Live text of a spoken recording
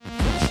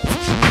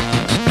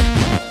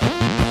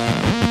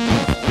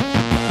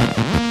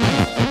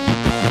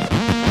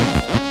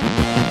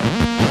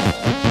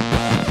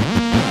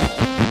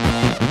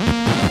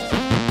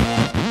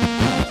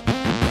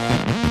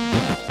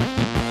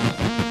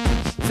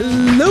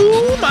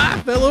Hello, my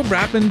fellow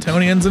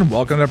Braptonians, and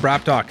welcome to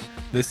Brap Talk.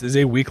 This is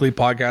a weekly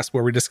podcast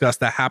where we discuss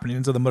the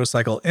happenings of the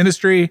motorcycle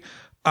industry.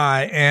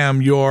 I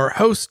am your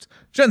host,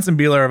 Jensen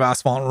Beeler of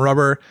Asphalt and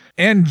Rubber,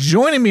 and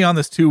joining me on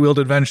this two-wheeled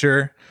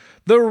adventure,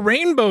 the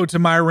rainbow to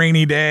my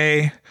rainy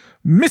day,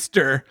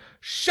 Mr.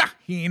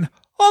 Shaheen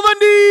Avandi.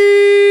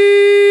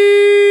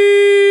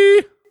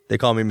 They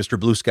call me Mr.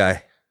 Blue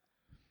Sky.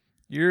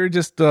 You're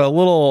just a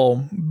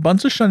little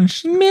bunch of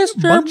sunshine.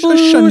 Mr.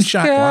 Blue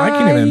Sky.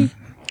 Well,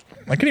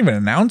 I can't even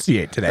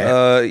enunciate today.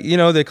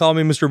 They call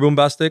me Mr.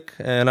 Boombastic,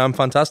 and I'm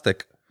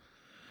fantastic.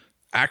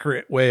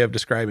 Accurate way of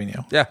describing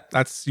you. Yeah.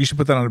 You should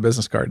put that on a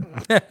business card.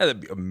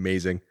 That'd be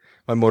amazing.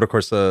 My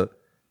motorcourse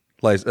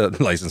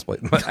license plate.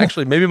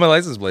 Actually, maybe my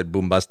license plate,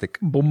 Boombastic.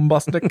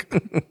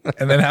 Boombastic.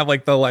 And then have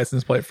like the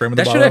license plate frame at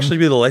the That bottom. should actually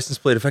be the license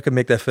plate. If I could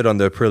make that fit on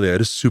the Aprilia,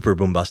 it is super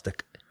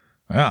Boombastic.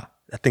 Yeah.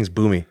 That thing's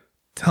boomy.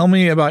 Tell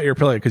me about your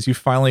Aprilia, because you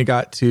finally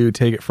got to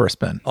take it for a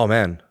spin. Oh,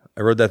 man.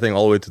 I rode that thing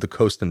all the way to the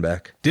coast and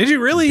back. Did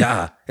you really?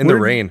 Yeah, in the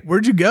rain.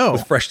 Where'd you go?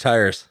 With fresh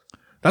tires.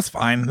 That's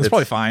fine. That's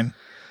probably fine.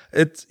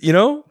 It's,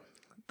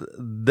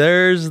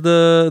 there's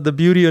the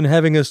beauty in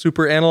having a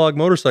super analog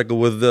motorcycle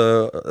with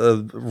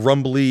a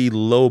rumbly,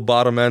 low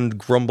bottom end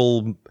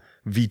grumble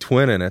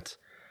V-twin in it.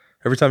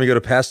 Every time you go to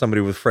pass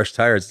somebody with fresh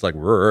tires, it's like,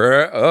 Little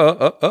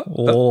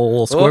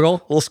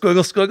squiggle. Little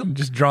squiggle.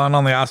 Just drawn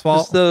on the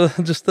asphalt.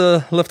 Just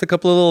left a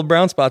couple of little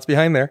brown spots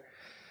behind there.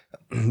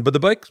 But the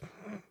bike,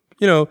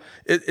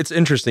 it's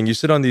interesting. You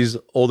sit on these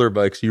older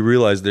bikes, you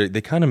realize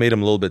they kind of made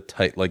them a little bit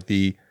tight, like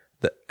the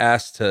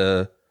ass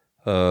to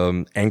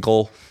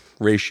ankle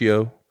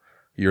ratio,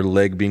 your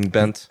leg being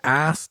bent.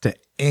 Ass to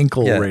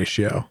ankle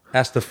ratio.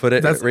 Ass to foot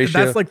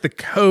ratio. That's like the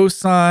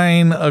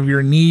cosine of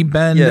your knee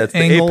bend angle. Yeah, it's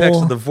the apex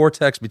of the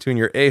vortex between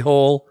your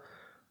a-hole,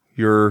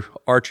 your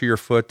arch of your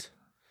foot.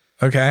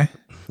 Okay.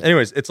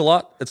 Anyways, it's a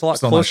lot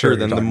closer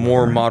than the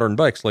more modern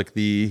bikes. Like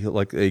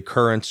a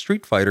current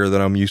Street Fighter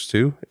that I'm used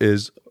to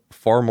is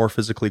far more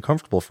physically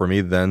comfortable for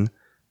me than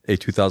a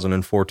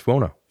 2004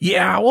 Tuono.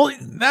 Yeah, well,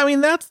 I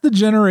mean, that's the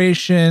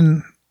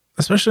generation,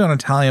 especially on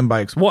Italian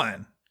bikes.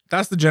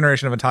 That's the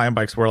generation of Italian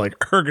bikes where like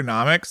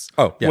ergonomics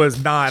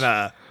was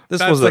not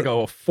that's like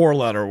a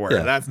four-letter word.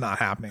 Yeah. That's not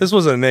happening. This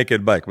was a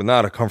naked bike, but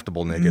not a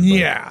comfortable naked bike.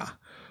 Yeah.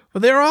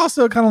 But they were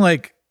also kind of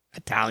like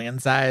Italian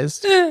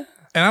sized. And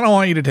I don't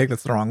want you to take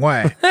this the wrong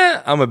way.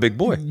 I'm a big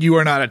boy. You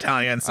are not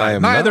Italian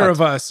sized. Neither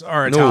of us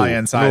are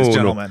Italian sized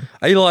gentlemen. No.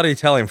 I eat a lot of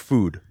Italian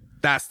food.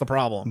 That's the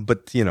problem.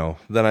 But,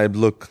 then I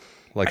look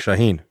like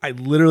Shaheen. I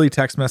literally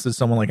text messaged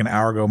someone like an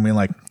hour ago being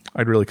like,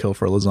 I'd really kill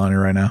for a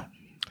lasagna right now.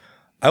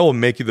 I will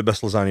make you the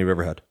best lasagna you've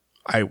ever had.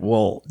 I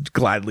will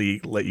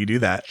gladly let you do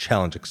that.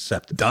 Challenge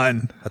accepted.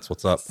 Done. That's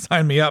what's up.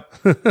 Sign me up.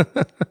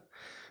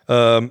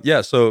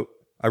 So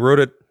I rode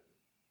it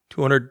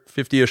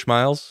 250-ish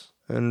miles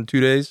in 2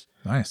 days.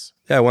 Nice.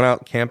 Yeah, I went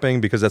out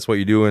camping because that's what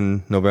you do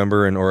in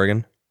November in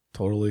Oregon.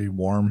 Totally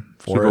warm.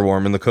 Super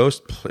warm in the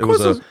coast. It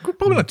was a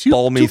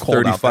balmy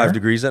 35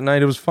 degrees at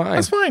night. It was fine.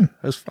 That's fine.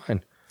 It was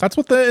fine. That's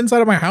what the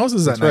inside of my house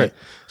is at night. Right.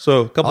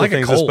 So a couple of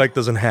things this bike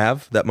doesn't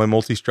have that my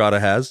Multistrada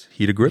has.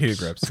 Heated grips.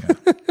 Yeah.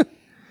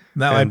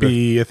 That might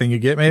be a thing you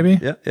get maybe.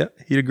 Yeah.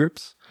 Heated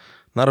grips.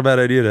 Not a bad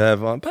idea to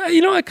have on. But,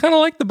 I kind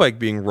of like the bike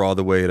being raw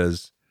the way it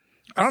is.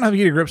 I don't have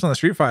heated grips on the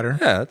Street Fighter.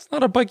 Yeah, it's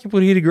not a bike you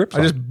put heated grips on.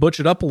 I just butch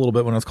it up a little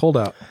bit when it's cold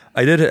out.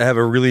 I did have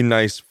a really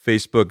nice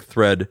Facebook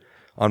thread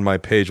on my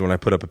page when I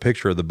put up a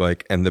picture of the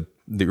bike, and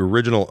the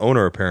original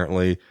owner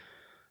apparently,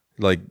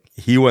 like,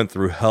 he went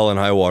through hell and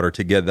high water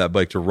to get that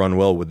bike to run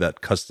well with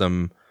that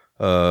custom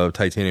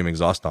titanium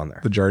exhaust on there.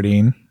 The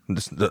Jardine.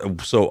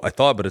 So I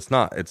thought, but it's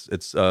not. It's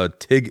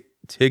TIG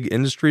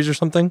Industries or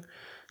something.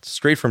 It's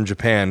straight from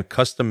Japan,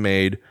 custom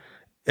made,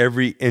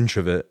 every inch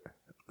of it.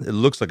 It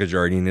looks like a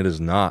Jardine. It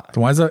is not.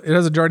 Why is it? It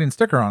has a Jardine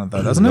sticker on it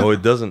though, doesn't it? No,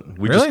 it doesn't.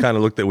 We just kind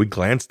of we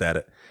glanced at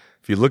it.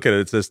 If you look at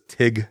it, it says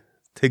TIG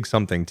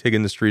something, TIG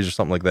Industries or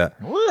something like that.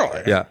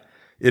 Really? Yeah.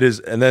 It is.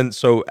 And then,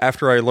 so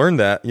after I learned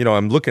that,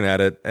 I'm looking at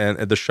it, and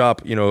at the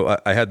shop,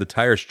 I had the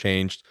tires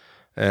changed.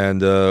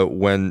 And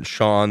when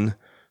Sean,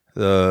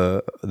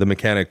 the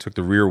mechanic, took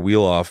the rear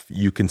wheel off,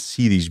 you can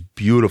see these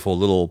beautiful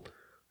little,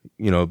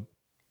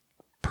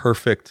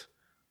 perfect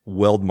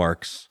weld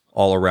marks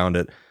all around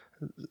it.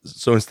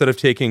 So instead of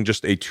taking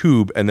just a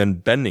tube and then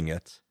bending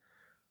it,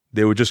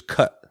 they would just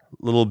cut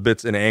little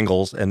bits and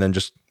angles and then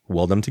just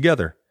weld them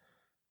together.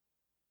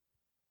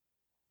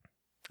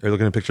 Are you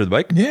looking at a picture of the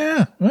bike?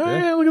 Yeah.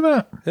 Yeah, look at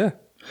that. Yeah.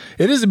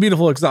 It is a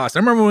beautiful exhaust. I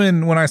remember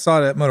when I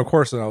saw it at Moto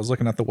Corsa, I was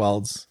looking at the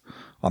welds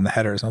on the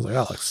headers, and I was like,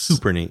 that looks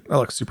super neat. That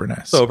looks super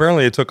nice. So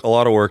apparently it took a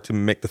lot of work to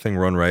make the thing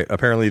run right.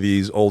 Apparently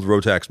these old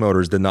Rotax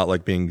motors did not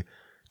like being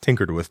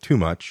tinkered with too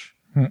much.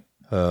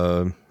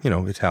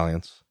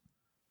 Italians.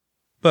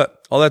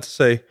 But all that to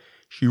say,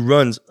 she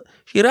runs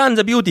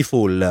a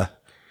beautiful.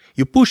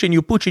 You push and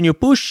you push and you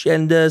push,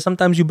 and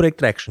sometimes you break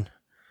traction.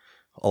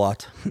 A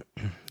lot.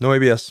 No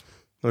ABS,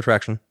 no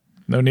traction.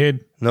 No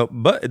need. No,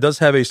 but it does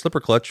have a slipper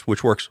clutch,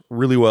 which works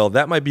really well.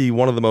 That might be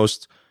one of the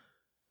most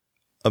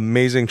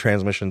amazing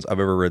transmissions I've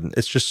ever ridden.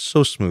 It's just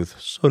so smooth,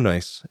 so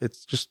nice.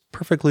 It's just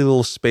perfectly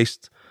little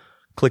spaced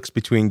clicks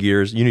between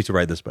gears. You need to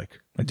ride this bike.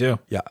 I do.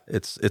 Yeah,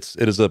 it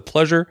is a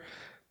pleasure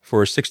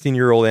for a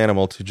 16-year-old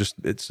animal to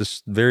it's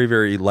just very,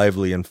 very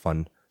lively and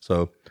fun.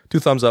 So 2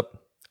 thumbs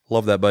up.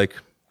 Love that bike.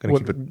 Gonna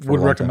keep it for a Would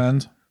long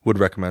recommend. time. Would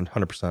recommend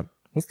 100%.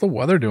 What's the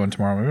weather doing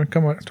tomorrow? Maybe we can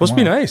come out Supposed to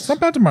be nice. It's not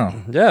bad tomorrow.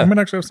 Yeah. We might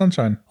actually have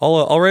sunshine.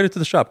 I'll ride it to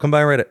the shop. Come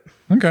by and ride it.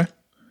 Okay.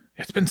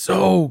 It's been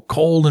so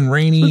cold and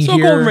rainy It's so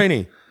here. cold and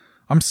rainy.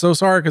 I'm so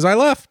sorry because I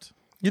left.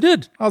 You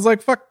did. I was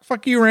like,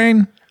 fuck you,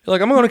 rain. You're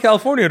like, I'm going to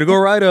California to go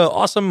ride a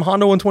awesome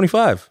Honda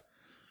 125.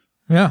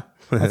 Yeah,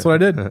 that's what I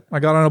did. I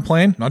got on a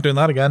plane. Not doing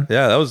that again.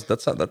 Yeah, that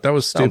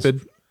was sounds-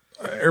 Stupid.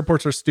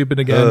 Airports are stupid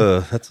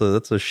again. That's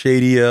a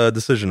shady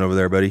decision over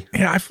there, buddy.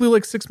 Yeah, I flew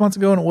like 6 months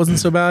ago and it wasn't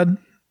so bad.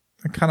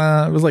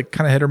 It was like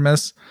kind of hit or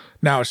miss.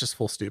 Now it's just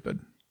full stupid.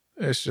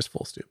 It's just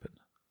full stupid.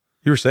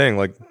 You were saying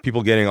like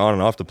people getting on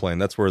and off the plane.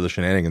 That's where the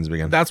shenanigans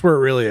begin. That's where it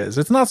really is.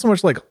 It's not so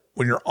much like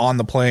when you're on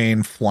the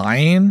plane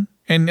flying.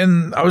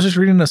 And I was just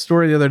reading a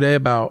story the other day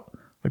about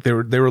like they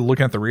were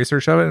looking at the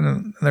research of it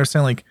and they're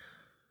saying like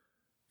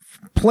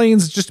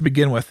planes, just to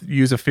begin with,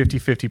 use a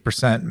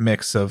 50%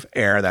 mix of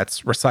air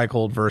that's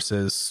recycled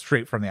versus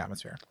straight from the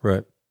atmosphere.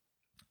 Right.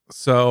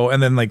 So,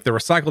 and then like the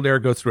recycled air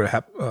goes through a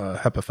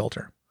HEPA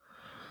filter.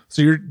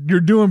 So you're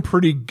doing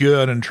pretty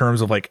good in terms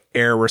of like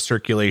air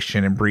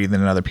recirculation and breathing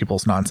in other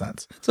people's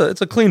nonsense.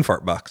 It's a clean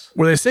fart box.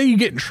 Where they say you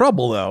get in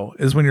trouble though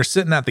is when you're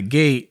sitting at the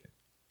gate,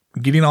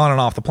 getting on and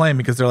off the plane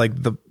because they're like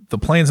the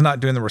plane's not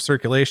doing the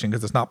recirculation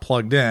because it's not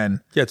plugged in.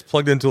 Yeah, it's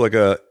plugged into like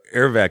a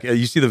air vac.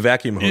 You see the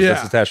vacuum hose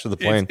that's attached to the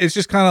plane. It's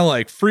just kind of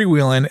like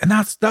freewheeling, and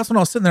that's when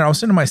I was sitting there. I was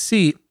sitting in my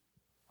seat,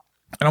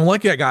 and I'm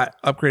lucky I got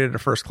upgraded to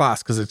first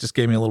class because it just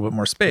gave me a little bit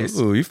more space.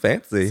 Ooh, you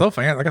fancy. So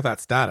fancy. I got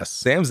that status.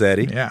 Sam's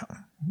daddy. Yeah,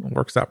 it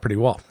works out pretty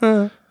well.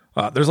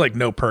 There's like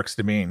no perks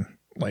to being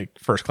like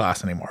first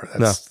class anymore.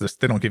 That's just,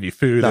 they don't give you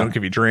food. They don't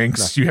give you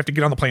drinks. You have to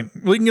get on the plane.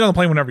 Well, you can get on the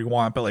plane whenever you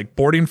want, but like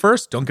boarding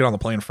first, don't get on the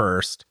plane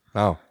first.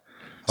 Oh.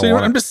 So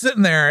I'm just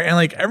sitting there and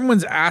like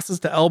everyone's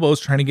asses to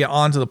elbows trying to get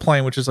onto the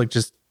plane, which is like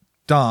just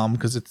dumb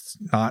because it's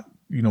not,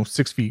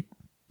 6 feet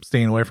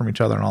staying away from each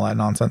other and all that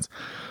nonsense.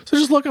 So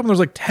just look up and there's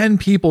like 10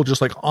 people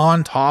just like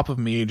on top of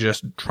me,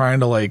 just trying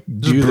to like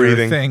do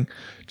their thing.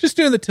 Just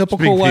doing the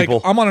typical like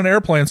people. I'm on an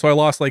airplane, so I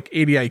lost like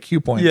 80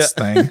 IQ points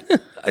thing.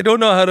 I don't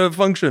know how to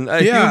function.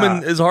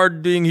 Human is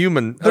hard being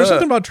human. There's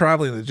something about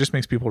traveling that just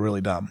makes people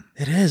really dumb.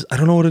 It is. I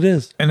don't know what it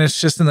is. And it's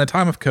just in the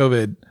time of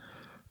COVID,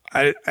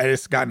 I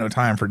just got no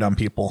time for dumb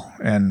people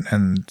and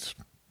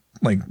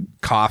like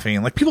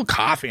coughing, like people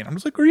coughing. I'm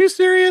just like, are you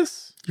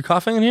serious? You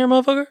coughing in here,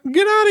 motherfucker?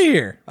 Get out of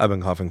here. I've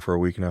been coughing for a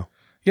week now.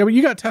 Yeah, but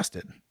you got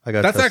tested. I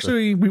got That's tested.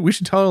 actually, we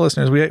should tell our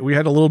listeners, we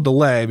had a little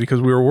delay because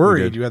we were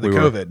worried you had the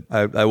COVID.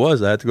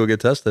 I had to go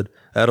get tested.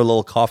 I had a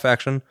little cough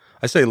action.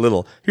 I say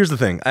little. Here's the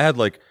thing. I had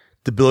like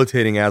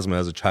debilitating asthma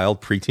as a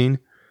child, preteen.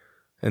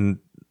 And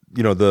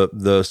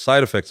the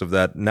side effects of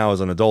that now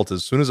as an adult,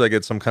 as soon as I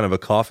get some kind of a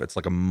cough, it's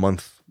like a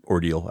month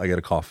ordeal. I get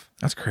a cough.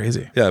 That's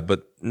crazy. Yeah,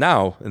 but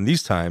now in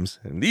these times,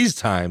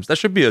 that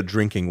should be a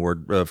drinking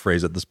word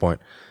phrase at this point.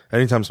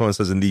 Anytime someone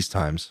says in these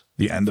times,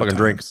 The end of fucking times.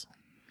 drink.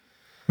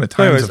 The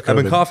times Anyways, of I've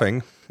been COVID.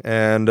 coughing,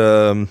 and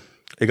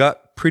it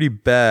got pretty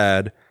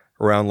bad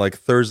around like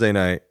Thursday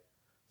night.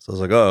 So I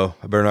was like, oh,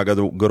 I better not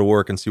go to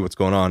work and see what's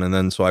going on. And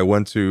then so I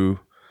went to,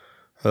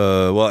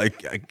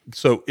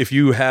 so if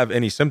you have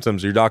any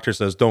symptoms, your doctor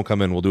says, don't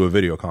come in, we'll do a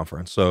video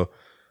conference. So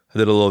I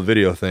did a little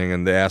video thing,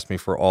 and they asked me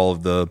for all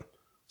of the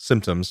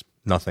symptoms.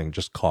 Nothing,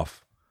 just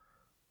cough.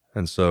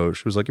 And so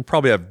she was like, you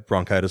probably have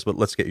bronchitis, but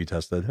let's get you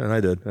tested. And I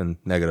did, and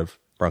negative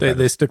bronchitis.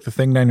 They stick the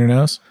thing down your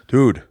nose?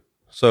 Dude.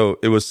 So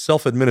it was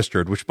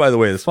self-administered, which by the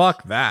way,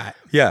 Fuck that.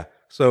 yeah.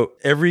 So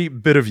every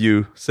bit of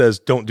you says,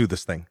 don't do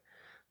this thing.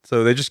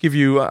 So they just give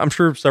you, I'm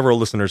sure several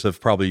listeners have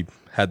probably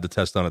had the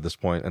test done at this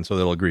point, and so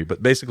they'll agree.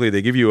 But basically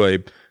they give you a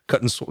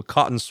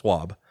cotton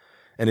swab,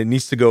 and it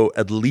needs to go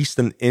at least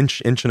an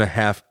inch and a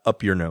half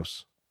up your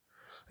nose.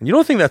 And you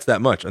don't think that's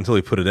that much until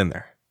you put it in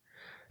there.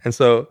 And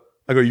so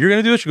I go, you're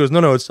going to do it? She goes,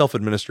 no, it's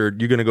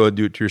self-administered. You're going to go and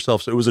do it to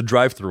yourself. So it was a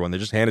drive-through one. They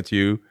just hand it to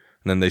you,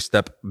 and then they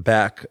step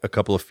back a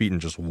couple of feet and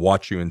just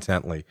watch you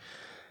intently.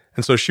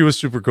 And so she was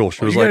super cool.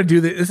 She was You like, gotta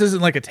do this. This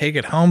isn't like a take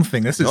it home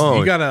thing. This is,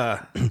 you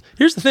gotta.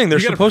 here's the thing. They're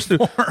You gotta supposed to.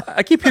 perform.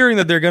 I keep hearing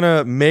that they're going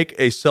to make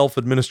a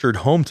self-administered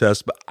home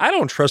test, but I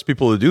don't trust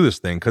people to do this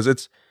thing because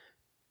it's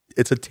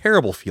a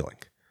terrible feeling.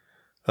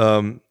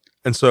 And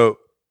so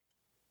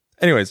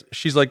anyways,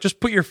 she's like,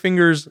 just put your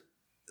fingers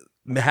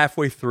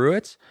halfway through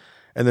it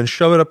and then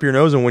shove it up your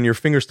nose. And when your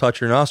fingers touch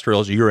your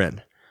nostrils, you're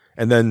in.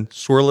 And then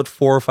swirl it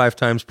 4 or 5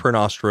 times per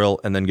nostril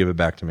and then give it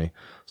back to me.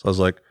 So I was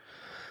like,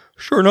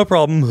 sure, no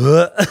problem.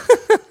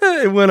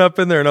 It went up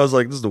in there and I was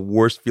like, this is the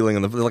worst feeling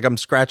in like I'm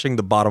scratching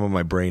the bottom of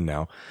my brain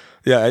now.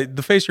 Yeah,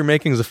 the face you're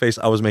making is the face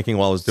I was making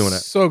while I was doing it.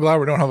 So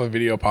glad we don't have a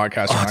video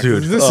podcast. right now,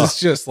 dude. 'cause this is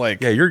just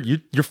like, Yeah,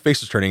 your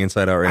face is turning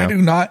inside out right I now. do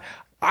not.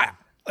 I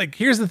like.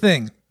 Here's the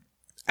thing.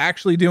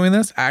 Actually doing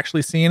this,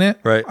 actually seeing it,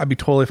 Right. I'd be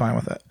totally fine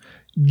with it.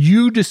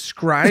 You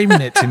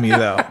describing it to me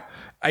though,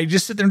 I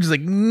just sit there and just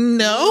like,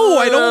 no,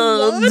 I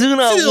don't want do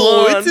not to.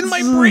 want It's in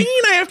my brain.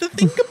 I have to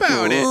think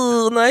about it.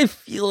 And I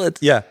feel it.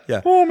 Yeah.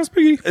 Oh, Miss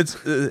Piggy. It's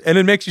and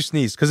it makes you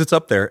sneeze because it's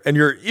up there, and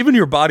even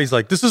your body's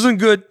like, this isn't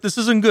good. This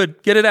isn't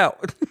good. Get it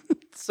out.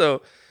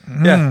 So,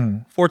 yeah,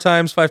 4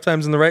 times, 5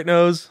 times in the right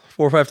nose,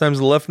 4 or 5 times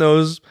in the left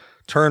nose.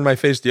 Turn my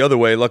face the other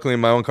way. Luckily,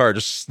 in my own car, I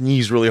just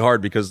sneeze really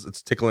hard because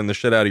it's tickling the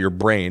shit out of your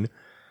brain.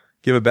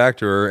 Give it back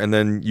to her, and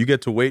then you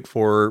get to wait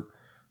for.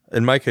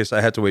 In my case,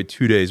 I had to wait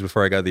 2 days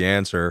before I got the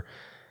answer.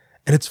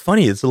 And it's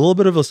funny. It's a little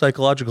bit of a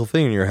psychological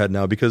thing in your head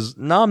now because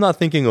now I'm not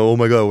thinking, oh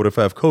my God, what if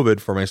I have COVID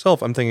for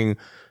myself? I'm thinking,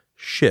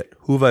 shit,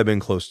 who have I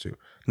been close to?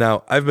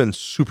 Now, I've been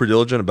super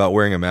diligent about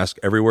wearing a mask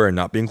everywhere and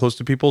not being close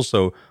to people.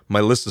 So my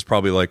list is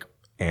probably like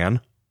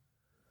Anne.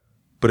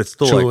 But it's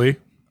still Julie.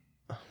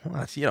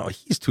 like, you know,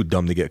 he's too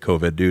dumb to get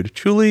COVID, dude.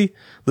 Truly,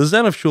 the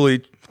zen of Truly,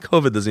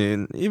 COVID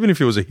doesn't, even if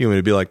he was a human,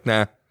 it'd be like,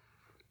 nah,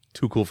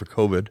 too cool for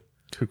COVID.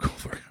 Too cool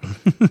for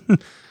him.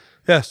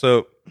 Yeah,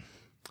 so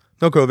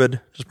no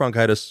COVID, just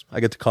bronchitis. I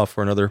get to cough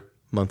for another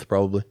month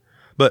probably.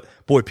 But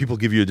boy, people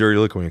give you a dirty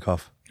look when you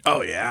cough.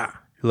 Oh, yeah.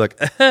 You're like,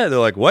 they're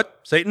like, what?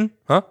 Satan?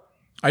 Huh?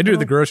 I do it at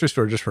the grocery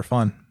store just for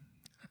fun.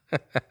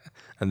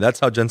 And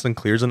that's how Jensen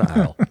clears an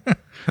aisle.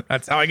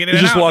 That's how I get it.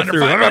 You just out walk under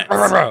through. 5 minutes.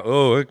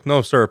 Oh,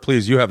 no, sir,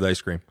 please, you have the ice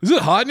cream. Is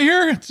it hot in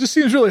here? It just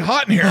seems really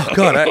hot in here.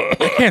 God, I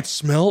can't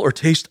smell or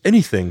taste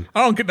anything.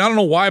 I don't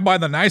know why I buy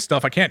the nice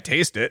stuff. I can't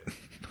taste it.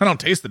 I don't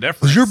taste the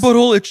difference. Does your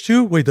butthole itch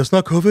too? Wait, that's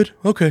not COVID?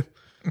 Okay.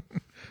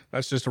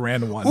 That's just a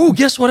random one. Oh,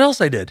 guess what else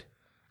I did?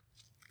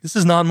 This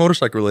is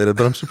non-motorcycle related,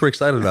 but I'm super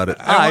excited about it.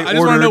 I just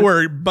want to know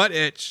where your butt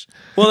itch.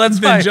 Well, that's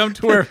then fine. jump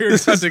to where you're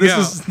this about is, to this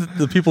go. is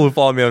the people who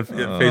follow me on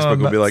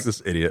Facebook will be like,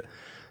 this idiot.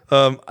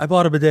 I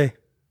bought a bidet.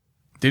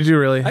 Did you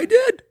really? I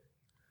did.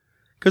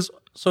 Because,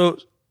 so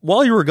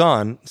while you were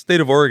gone,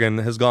 state of Oregon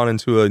has gone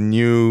into a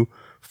new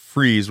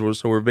freeze.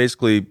 So we're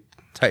basically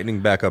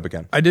tightening back up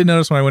again. I did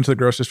notice when I went to the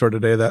grocery store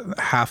today that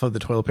half of the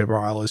toilet paper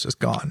aisle is just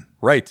gone.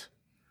 Right.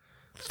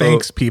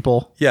 Thanks,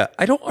 people. Yeah,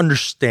 I don't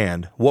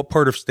understand what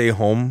part of stay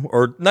home,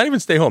 or not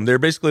even stay home. They're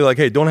basically like,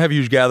 hey, don't have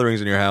huge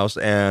gatherings in your house.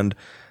 And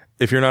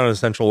if you're not an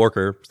essential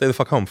worker, stay the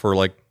fuck home for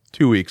like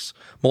 2 weeks.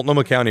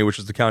 Multnomah County, which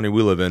is the county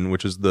we live in,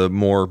 which is the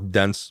most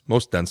dense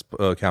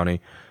county,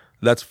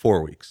 that's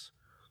 4 weeks.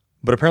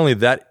 But apparently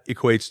that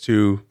equates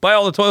to buy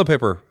all the toilet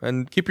paper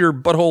and keep your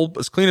butthole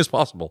as clean as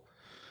possible.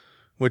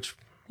 Which,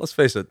 let's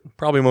face it,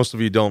 probably most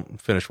of you don't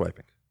finish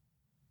wiping.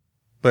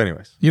 But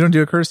anyways. You don't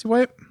do a courtesy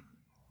wipe?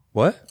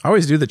 What? I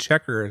always do the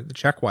check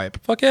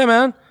wipe. Fuck yeah,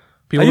 man.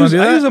 People I don't use, do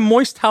that? I use a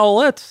moist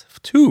towelette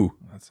too.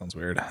 That sounds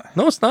weird.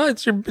 No, it's not.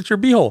 It's your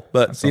beehole.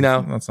 But see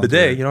now, that sounds the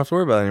day weird. you don't have to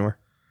worry about it anymore.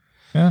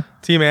 Yeah.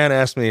 T-Man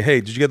asked me, hey,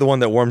 did you get the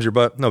one that warms your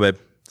butt? No, babe.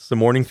 It's the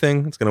morning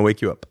thing. It's going to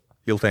wake you up.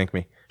 You'll thank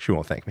me. She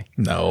won't thank me.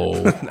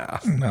 No.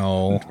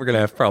 No. We're going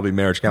to have probably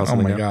marriage Oh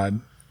counseling. my now.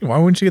 God. Why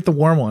wouldn't you get the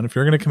warm one? If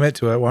you're going to commit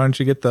to it, why don't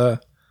you get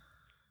the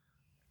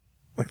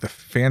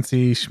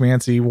fancy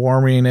schmancy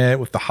warming it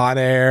with the hot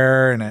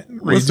air and it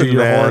reads you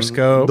your man,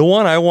 horoscope? the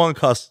one I want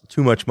costs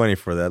too much money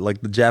for that. Like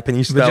the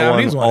Japanese style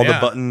Japanese ones, one, all yeah. the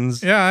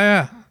buttons.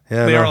 Yeah.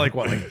 Yeah, They no. are like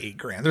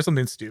 $8,000 or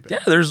something stupid. Yeah,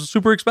 they're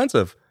super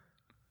expensive.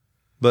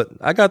 But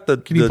I got the.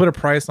 Can you put a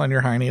price on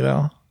your hiney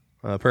though?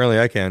 Apparently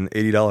I can.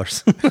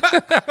 $80.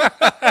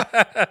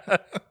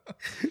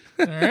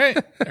 All right.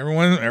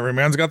 Every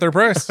man's got their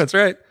price. That's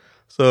right.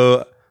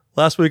 So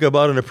last week I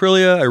bought an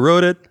Aprilia. I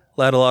rode it.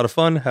 Had a lot of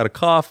fun. Had a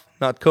cough.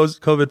 Not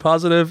COVID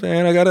positive.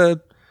 And I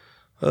got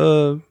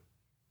a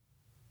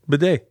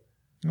bidet.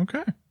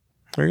 Okay.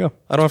 There you go.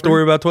 I don't have to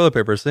worry about toilet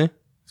paper. See?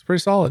 It's pretty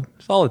solid.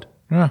 Solid.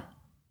 Yeah.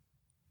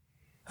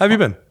 How have you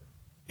been?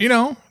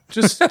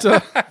 Just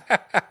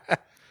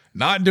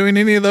not doing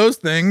any of those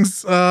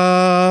things.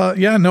 I've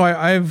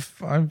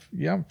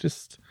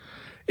just,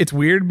 it's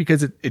weird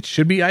because it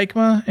should be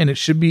EICMA and it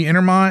should be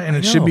Intermont and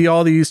it should be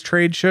all these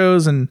trade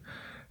shows. And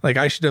like,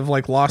 I should have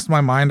like lost my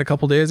mind a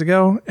couple days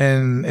ago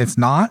and it's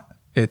not.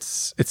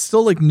 It's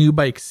still like new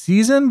bike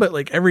season, but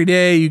like every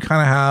day you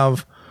kind of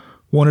have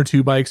 1 or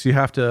 2 bikes you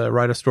have to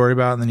write a story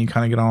about and then you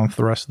kind of get on with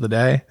the rest of the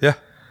day. Yeah.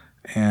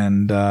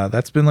 And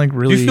that's been like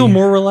really. Do you feel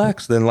more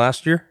relaxed than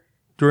last year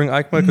during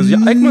EICMA? Because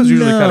EICMA is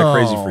usually kind of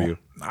crazy for you.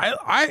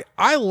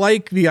 I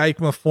like the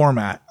EICMA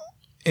format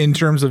in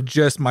terms of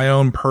just my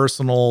own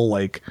personal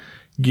like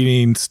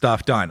getting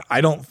stuff done.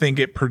 I don't think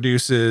it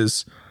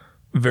produces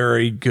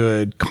very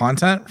good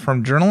content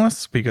from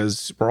journalists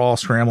because we're all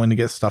scrambling to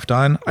get stuff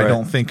done. Right. I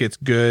don't think it's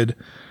good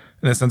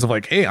in the sense of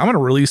like, hey, I'm going to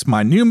release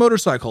my new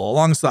motorcycle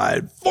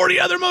alongside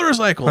 40 other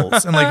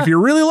motorcycles. And like, if you're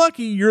really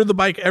lucky, you're the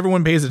bike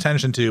everyone pays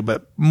attention to,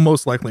 but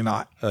most likely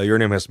not. Your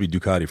name has to be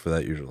Ducati for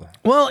that usually.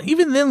 Well,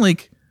 even then,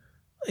 like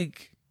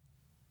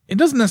it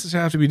doesn't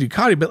necessarily have to be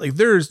Ducati, but like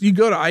you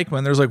go to EICMA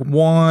and there's like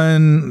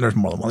there's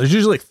more than one. There's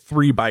usually like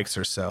 3 bikes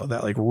or so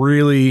that like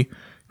really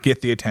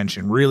get the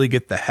attention, really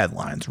get the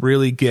headlines,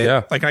 really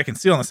get, like I can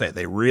see on the site,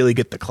 they really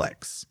get the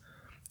clicks.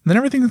 And then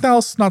everything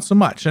else, not so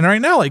much. And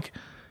right now, like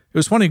it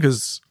was funny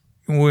because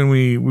when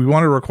we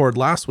wanted to record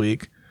last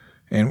week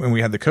and when we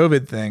had the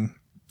COVID thing,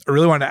 I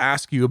really wanted to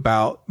ask you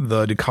about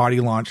the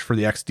Ducati launch for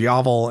the X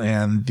Diavel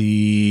and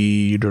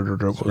the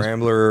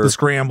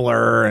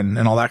Scrambler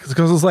and all that,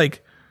 because it was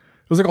like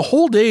a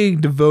whole day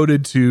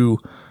devoted to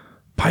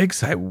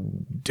bikes I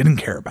didn't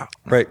care about.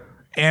 Right.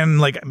 And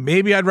like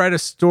maybe I'd write a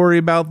story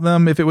about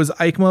them if it was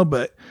EICMA,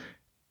 but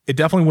it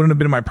definitely wouldn't have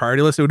been in my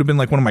priority list. It would have been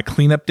like one of my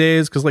cleanup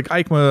days, because like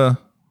EICMA,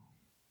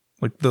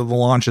 like the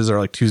launches are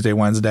like Tuesday,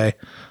 Wednesday.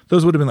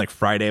 Those would have been like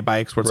Friday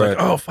bikes where it's like,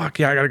 oh fuck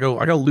yeah, I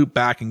gotta loop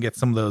back and get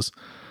some of those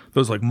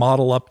like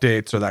model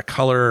updates or that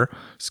color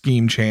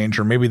scheme change,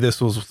 or maybe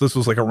this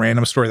was like a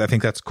random story that I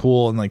think that's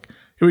cool, and like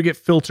it would get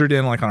filtered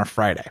in like on a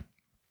Friday.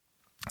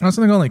 And I was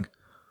going like,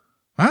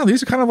 wow,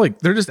 these are kind of like,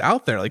 they're just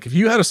out there. Like if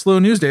you had a slow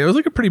news day, it was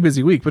like a pretty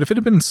busy week, but if it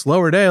had been a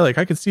slower day, like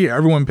I could see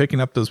everyone picking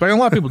up those. But a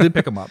lot of people did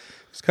pick them up.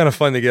 It's kind of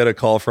fun to get a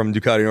call from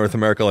Ducati North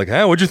America like,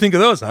 hey, what'd you think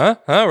of those? Huh?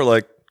 We're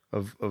like,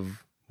 of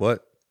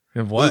what?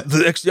 Of what?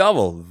 The X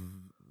Diavel.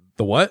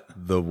 The what?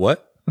 The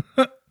what?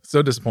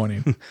 So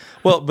disappointing.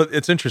 Well, but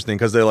it's interesting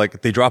because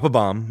they drop a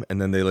bomb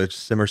and then they like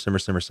simmer,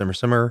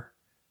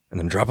 and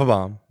then drop a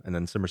bomb and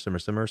then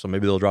simmer. So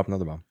maybe they'll drop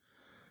another bomb.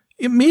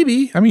 It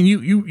maybe. I mean,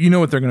 you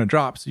know what they're going to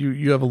drop, so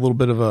you have a little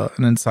bit of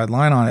an inside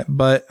line on it.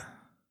 But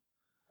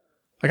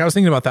like I was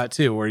thinking about that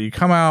too, where you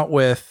come out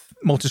with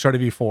Multistrada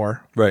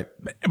V4, right?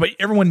 But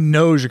everyone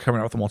knows you're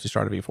coming out with a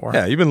Multistrada V4.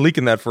 Yeah, you've been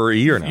leaking that for a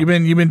year now.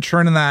 You've been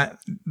churning that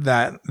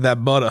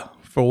butter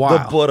for a while.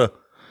 The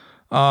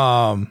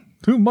butter.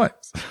 Too much.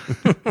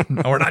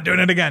 No, we're not doing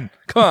it again.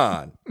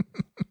 Come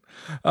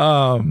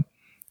on.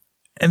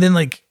 And then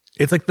like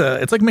it's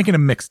like making a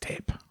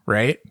mixtape,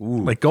 right?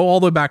 Ooh. Like go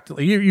all the way back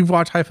to you've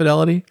watched High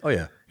Fidelity. Oh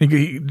yeah.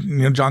 You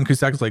know, John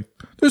Cusack is like,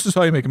 this is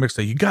how you make a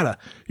mixtape. You gotta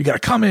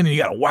come in and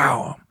you gotta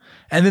wow them.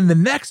 And then the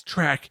next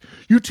track,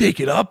 you take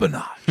it up a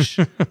notch.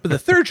 But the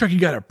third track, you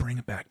gotta bring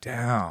it back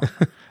down.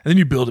 And then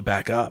you build it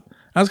back up. And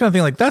I was kind of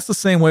thinking like that's the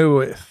same way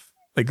with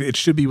like it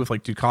should be with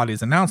like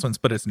Ducati's announcements,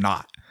 but it's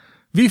not.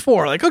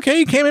 V4, like, okay,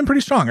 he came in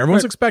pretty strong.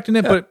 Everyone's expecting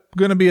it, but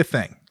going to be a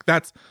thing.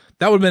 That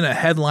would have been a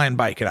headline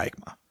bike at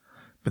EICMA.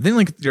 But then,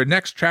 like, your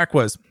next track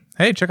was,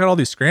 hey, check out all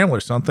these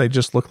scramblers. Don't they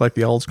just look like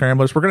the old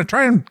scramblers? We're going to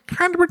try and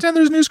kind of pretend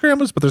there's new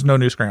scramblers, but there's no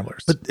new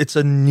scramblers. But it's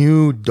a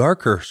new,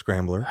 darker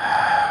scrambler.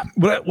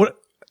 What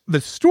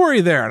the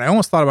story there, and I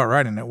almost thought about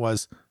writing it,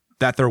 was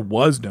that there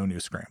was no new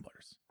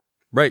scramblers.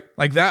 Right.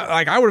 Like that,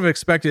 like I would have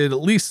expected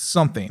at least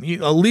something,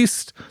 at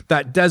least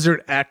that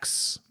Desert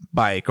X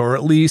bike, or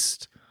at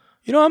least...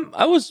 You know,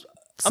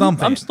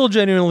 I'm still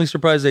genuinely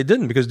surprised they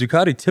didn't, because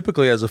Ducati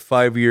typically has a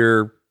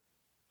 5-year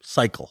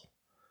cycle,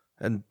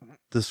 and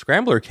the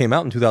Scrambler came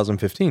out in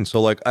 2015.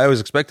 So like I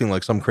was expecting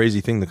like some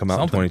crazy thing to come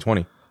out in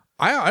 2020.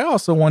 I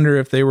also wonder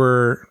if they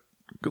were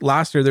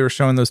last year they were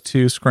showing those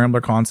two Scrambler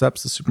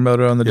concepts, the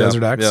Supermoto and the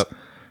Desert X. Yep.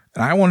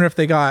 And I wonder if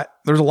there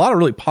was a lot of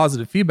really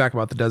positive feedback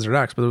about the Desert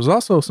X, but there was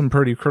also some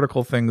pretty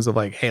critical things of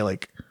like, hey,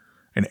 like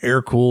an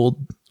air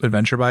cooled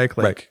adventure bike,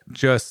 like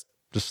just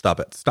stop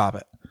it.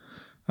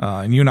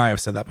 And you and I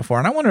have said that before.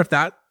 And I wonder if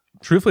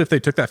truthfully, if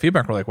they took that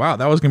feedback, we're like, wow,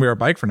 that was going to be our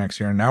bike for next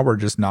year. And now we're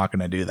just not going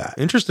to do that.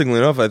 Interestingly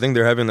enough, I think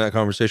they're having that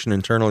conversation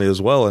internally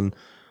as well. And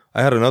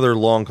I had another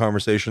long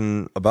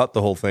conversation about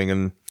the whole thing.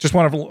 And just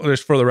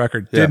for the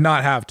record, did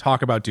not have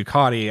talk about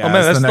Ducati. Oh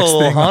man, that's the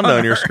little Honda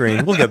on your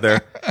screen. We'll get there.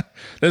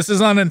 This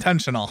is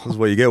unintentional. This is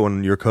what you get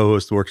when your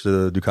co-host works at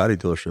a Ducati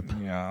dealership.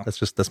 Yeah.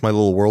 That's my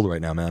little world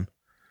right now, man.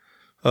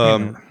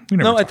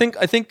 No, I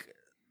think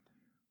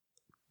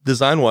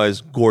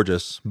design-wise,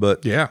 gorgeous,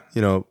 but yeah,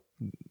 you know,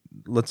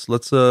 let's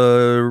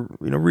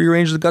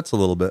rearrange the guts a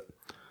little bit.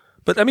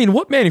 But I mean,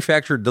 what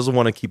manufacturer doesn't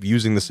want to keep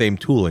using the same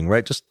tooling,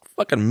 right? Just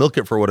fucking milk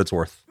it for what it's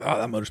worth. Oh,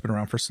 that motor's been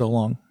around for so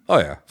long. Oh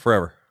yeah,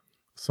 forever.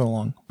 So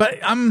long. But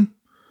I'm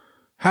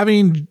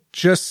having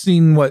just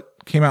seen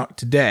what came out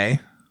today.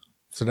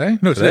 Today?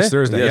 No, today's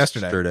Thursday.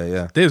 Yesterday,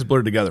 yeah. Days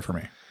blurred together for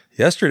me.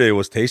 Yesterday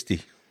was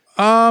tasty.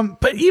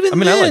 But even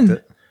then, I liked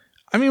it.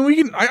 I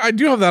mean, I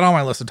do have that on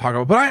my list to talk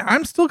about, but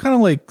I'm still kind of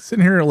like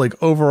sitting here like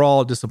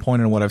overall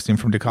disappointed in what I've seen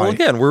from Ducati. Well,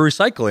 again, we're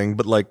recycling,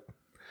 but like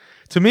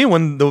to me,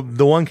 when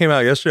the one came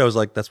out yesterday, I was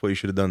like, that's what you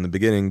should have done in the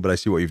beginning, but I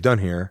see what you've done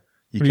here.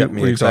 You kept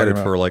me excited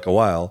for like a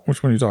while.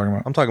 Which one are you talking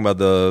about? I'm talking about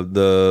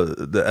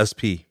the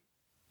SP.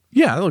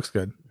 Yeah, that looks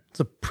good. It's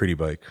a pretty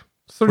bike.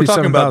 We're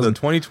talking about the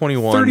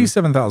 2021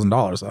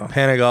 $37,000 though.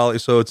 Panigale.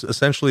 So it's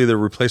essentially the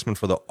replacement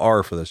for the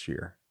R for this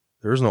year.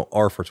 There is no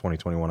R for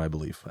 2021, I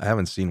believe. I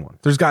haven't seen one.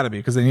 There's got to be,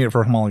 because they need it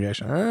for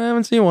homologation. I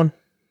haven't seen one.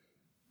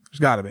 There's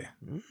got to be.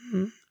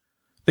 Mm-hmm.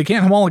 They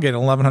can't homologate an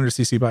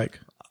 1100cc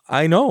bike.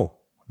 I know.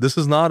 This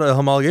is not a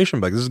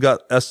homologation bike. This has got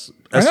S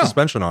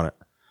suspension on it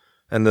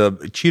and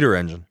the cheater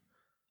engine.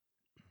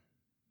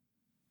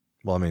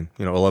 Well, I mean,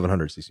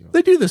 1100cc.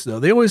 They do this though.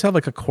 They always have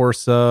like a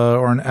Corsa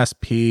or an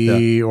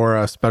SP or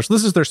a special.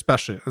 This is their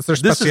special. It's their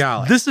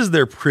speciality. This is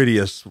their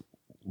prettiest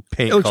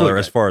paint color,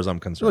 as far as I'm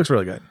concerned. It looks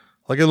really good.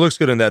 Like it looks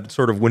good in that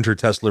sort of winter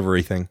test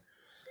livery thing.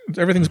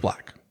 Everything's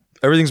black.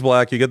 Everything's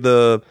black. You get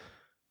the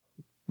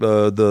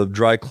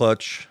dry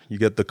clutch. You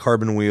get the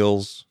carbon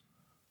wheels.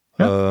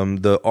 Yep.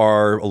 The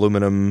R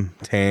aluminum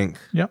tank.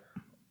 Yep.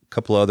 A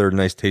couple of other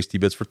nice tasty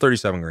bits for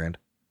 $37,000.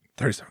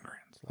 $37,000.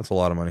 That's a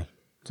lot of money.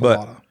 It's a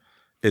lot of.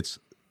 It's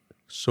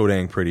so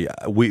dang pretty.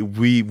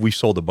 We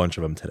sold a bunch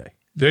of them today.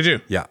 Did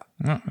you? Yeah.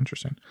 Oh,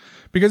 interesting.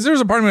 Because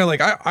there's a part of me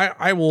like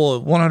I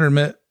will 100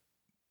 admit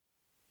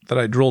that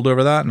I drooled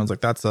over that and I was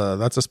like, that's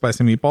a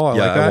spicy meatball.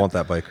 I want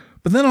that bike.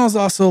 But then I was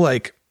also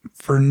like,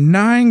 for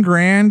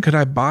 $9,000, could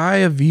I buy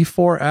a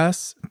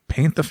V4S,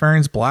 paint the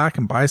fairings black,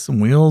 and buy some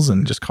wheels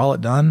and just call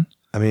it done?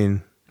 I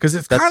mean, because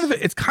it's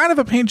kind of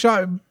a paint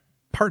job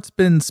parts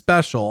bin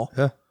special.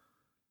 Yeah.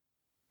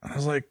 I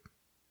was like,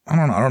 I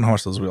don't know how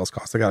much those wheels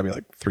cost. They got to be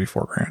like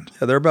 $3,000-4,000.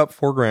 Yeah, they're about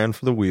 $4,000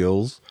 for the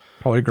wheels.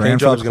 Probably $1,000 paint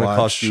for job's the going to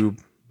clutch. cost you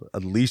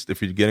at least,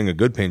 if you're getting a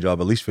good paint job,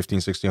 at least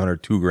 $1,500, $1,600,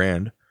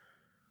 $2,000.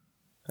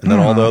 And then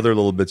all the other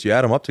little bits, you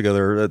add them up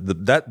together.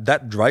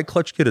 That dry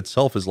clutch kit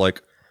itself is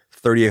like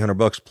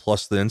 $3,800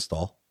 plus the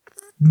install.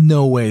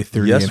 No way,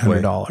 $3,800.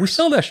 Yes, we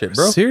sell that shit,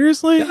 bro.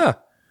 Seriously? Yeah,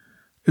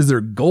 Is there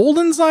gold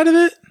inside of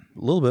it? a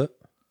little bit,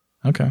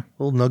 Okay,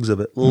 little nugs of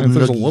it. if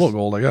there's a nuggies. little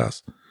gold, I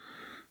guess.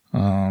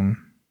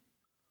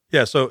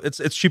 Yeah, so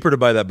it's cheaper to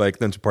buy that bike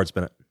than to part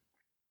spin it.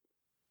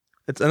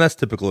 And that's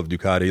typical of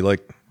Ducati.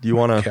 Like, do you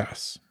want to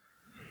Yes.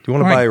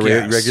 buy a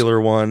guess. regular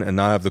one and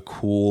not have the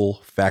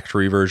cool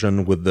factory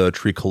version with the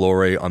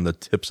tricolore on the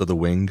tips of the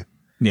wing?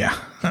 Yeah.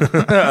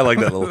 I like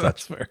that little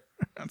That's touch. fair.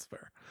 That's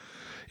fair.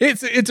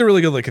 It's a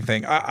really good looking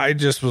thing. I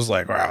just was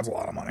like, wow, that's a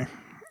lot of money.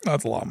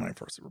 That's a lot of money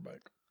for a super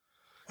bike.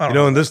 You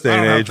know, in this day I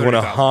and don't age, have when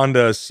a 30,000.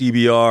 Honda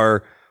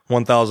CBR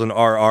 1000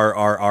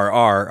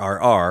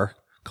 RRRRRR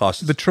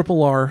costs The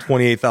triple R,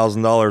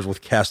 $28,000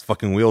 with cast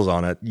fucking wheels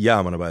on it, yeah,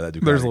 I'm gonna buy that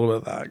Ducati. there's a little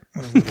bit of that.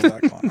 There's a little bit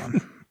of that going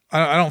on.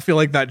 I don't feel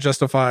like that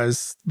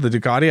justifies the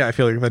Ducati. I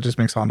feel like that just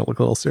makes Honda look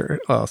a little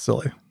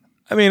silly.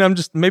 I mean,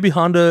 maybe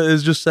Honda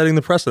is just setting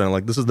the precedent.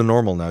 Like, this is the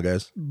normal now,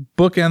 guys.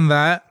 Bookend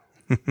that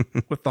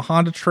with the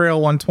Honda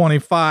Trail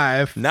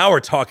 125, Now we're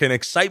talking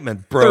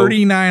excitement, bro.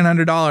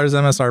 $3,900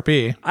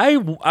 MSRP.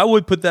 I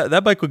would put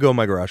that bike would go in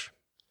my garage.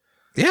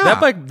 Yeah,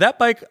 That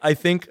bike, I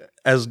think,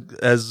 has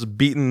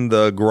beaten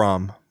the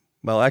Grom.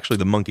 Well, actually,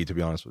 the Monkey, to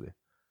be honest with you.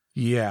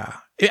 Yeah.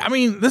 I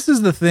mean, this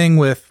is the thing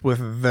with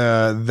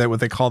the what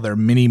they call their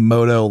mini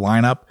moto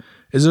lineup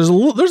is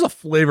there's a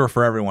flavor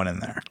for everyone in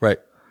there. Right.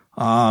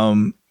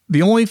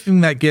 The only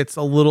thing that gets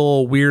a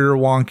little weird or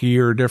wonky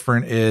or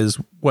different is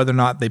whether or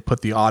not they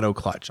put the auto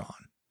clutch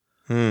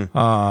on.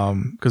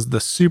 Because the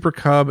Super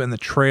Cub and the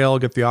Trail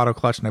get the auto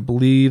clutch, and I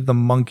believe the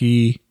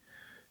Monkey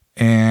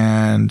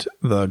and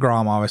the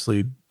Grom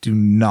obviously do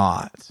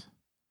not.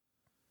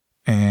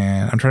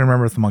 And I'm trying to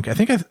remember if the Monkey. I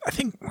think I'm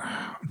trying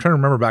to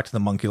remember back to the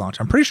Monkey launch.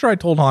 I'm pretty sure I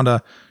told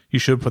Honda you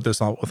should put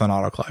this on with an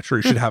auto clutch, or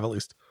you should have at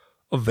least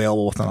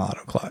available with an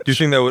auto clutch. Do you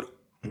think that would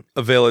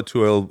avail it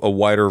to a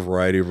wider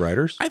variety of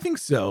riders? I think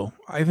so.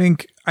 I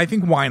think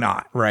why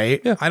not,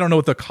 right? Yeah. I don't know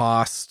what the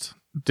cost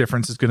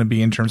difference is going to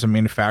be in terms of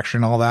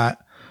manufacturing and all that.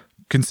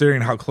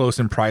 Considering how close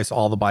in price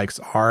all the bikes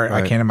are,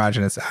 I Right. can't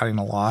imagine it's adding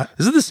a lot.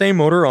 Is it the same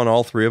motor on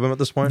all three of them at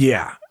this point?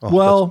 Yeah. Oh,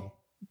 well,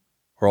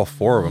 or all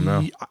four of them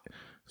now?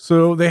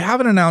 so they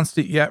haven't announced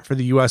it yet for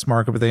the US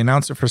market, but they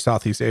announced it for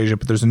Southeast Asia.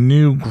 But there's a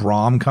new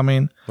Grom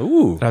coming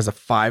Ooh. that has a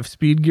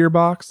 5-speed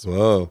gearbox,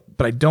 Whoa.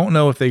 but I don't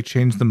know if they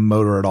changed the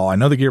motor at all. I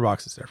know the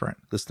gearbox is different.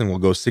 This thing will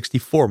go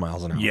 64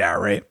 miles an hour. Yeah,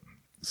 right.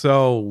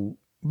 So,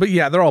 but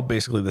yeah, they're all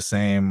basically the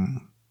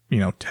same,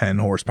 10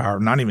 horsepower,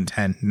 not even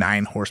 10,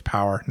 9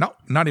 horsepower. No,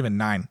 not even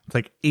 9. It's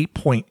like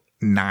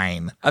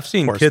 8.9. I've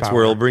seen kits horsepower.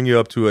 where it'll bring you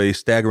up to a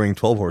staggering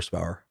 12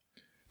 horsepower.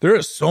 There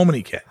are so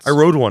many kits. I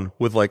rode one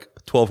with like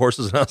 12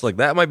 horses and I was like,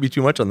 that might be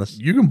too much on this.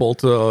 You can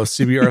bolt a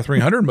CBR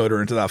 300 motor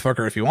into that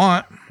fucker if you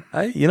want. No,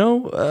 I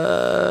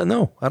don't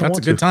That's want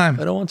a good to. time.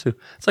 I don't want to.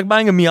 It's like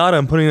buying a Miata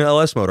and putting an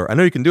LS motor. I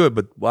know you can do it,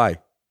 but why?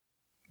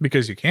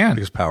 Because you can.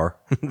 Because power.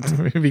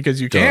 Because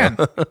you can.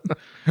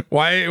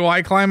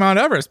 Why climb Mount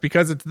Everest?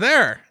 Because it's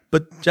there.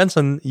 But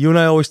Jensen, you and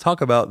I always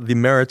talk about the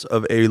merits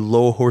of a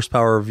low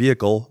horsepower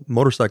vehicle,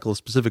 motorcycle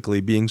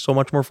specifically, being so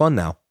much more fun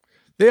now.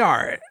 They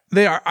are.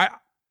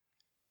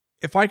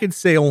 If I could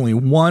say only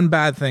one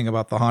bad thing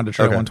about the Honda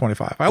Trail Okay.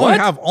 125, I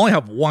What? only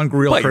have one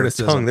real Bite your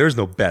criticism. tongue. There's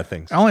no bad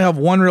things. I only have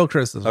one real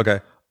criticism.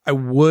 Okay. I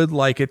would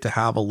like it to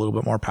have a little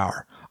bit more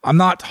power. I'm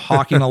not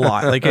talking a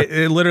lot. Like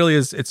it literally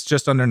is. It's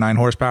just under 9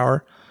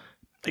 horsepower,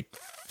 like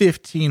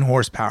 15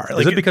 horsepower.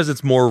 Like Is it because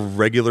it's more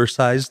regular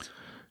sized?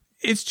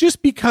 it's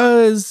just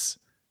because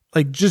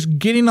like just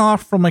getting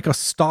off from like a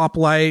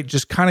stoplight,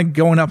 just kind of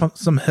going up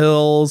some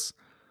hills.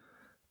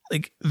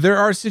 Like there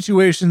are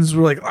situations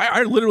where like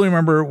I literally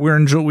remember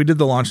we did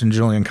the launch in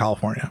Julian,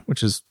 California,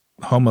 which is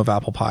home of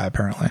apple pie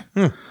apparently.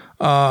 Do you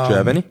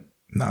have any?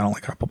 No, I don't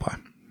like apple pie.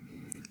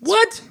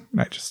 What?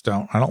 I just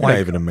don't. I don't You're like. not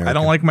even American. I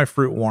don't like my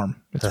fruit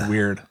warm. It's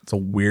weird. It's a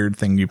weird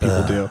thing you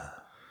people do.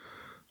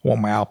 I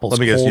want my apples. Let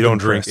me guess, cold you don't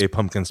and drink crisp. a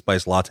pumpkin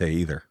spice latte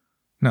either.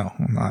 No,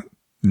 I'm not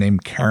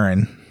named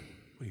Karen.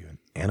 Are you an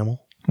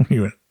animal?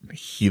 You a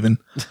heathen.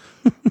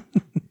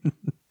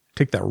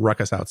 Take that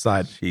ruckus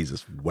outside.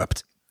 Jesus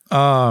wept.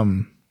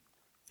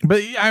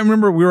 But yeah, I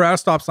remember we were at a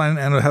stop sign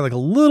and it had like a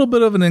little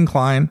bit of an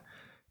incline,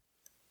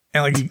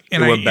 and like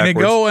and went I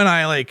backwards. go and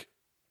I like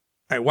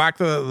I whacked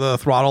the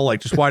throttle like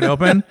just wide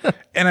open,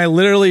 and I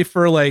literally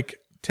for like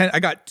 10, I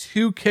got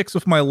 2 kicks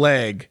with my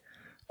leg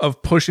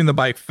of pushing the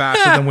bike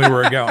faster than we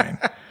were going.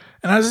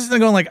 And I was just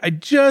going like, I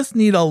just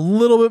need a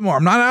little bit more.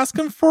 I'm not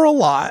asking for a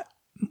lot.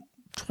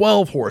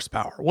 12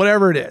 horsepower,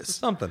 whatever it is.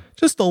 Something.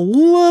 Just a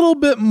little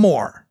bit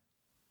more.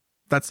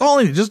 That's all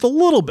I need. Just a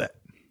little bit.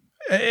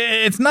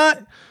 It's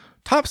not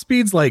top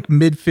speeds like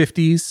mid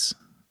 50s.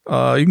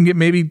 You can get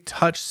maybe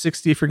touch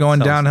 60 if you're going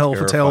downhill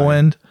for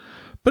tailwind.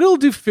 But it'll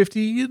do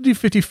 50. It'll do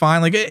 50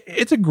 fine. Like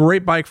it's a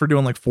great bike for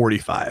doing like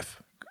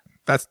 45.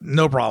 That's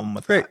no problem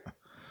with that.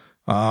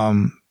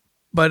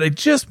 But I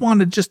just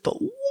wanted just a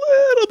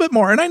little bit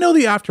more. And I know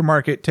the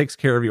aftermarket takes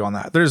care of you on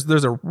that.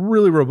 There's a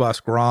really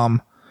robust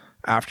Grom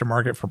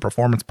aftermarket for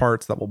performance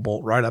parts that will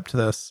bolt right up to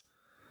this.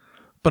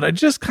 But I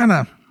just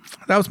that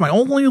was my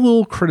only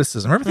little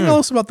criticism. Everything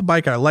else about the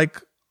bike I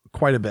like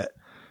quite a bit.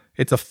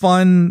 It's a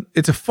fun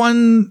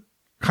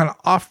kind of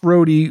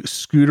off-roady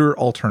scooter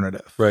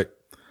alternative. Right.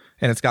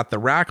 And it's got the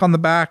rack on the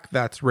back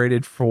that's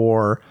rated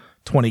for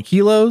 20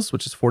 kilos,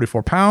 which is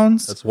 44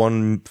 pounds. That's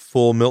one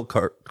full milk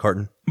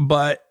carton.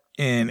 But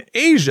in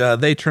Asia,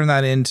 they turn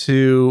that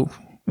into,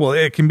 well,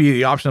 it can be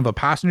the option of a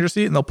passenger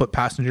seat, and they'll put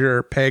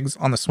passenger pegs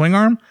on the swing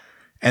arm,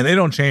 and they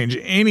don't change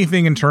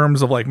anything in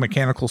terms of like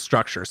mechanical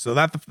structure. So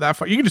that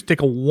you can just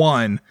take a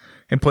 1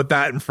 and put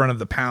that in front of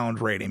the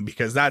pound rating,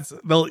 because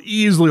they'll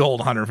easily hold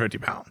 150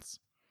 pounds.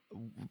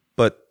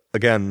 But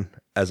again,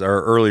 as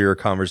our earlier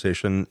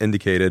conversation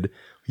indicated,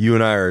 you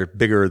and I are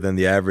bigger than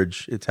the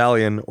average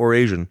Italian or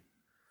Asian.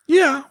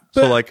 Yeah.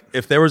 So like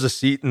if there was a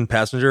seat and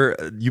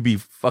passenger, you'd be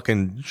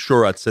fucking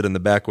sure I'd sit in the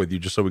back with you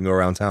just so we can go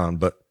around town.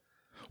 But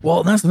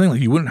well, that's the thing.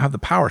 Like you wouldn't have the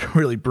power to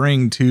really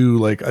bring 2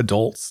 like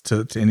adults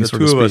to any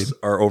sort of speed. The 2 of us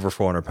are over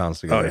 400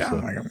 pounds together. Oh yeah. So.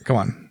 Like, come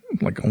on.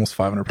 Like almost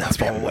 500 pounds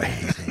probably.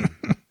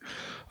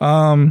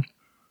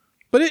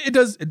 But it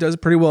does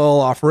pretty well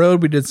off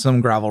road. We did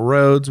some gravel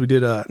roads. We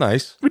did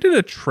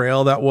a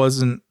trail that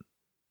wasn't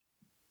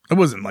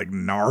like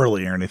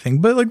gnarly or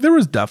anything, but like there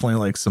was definitely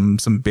like some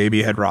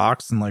baby head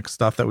rocks and like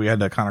stuff that we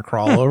had to kind of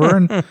crawl over,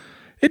 and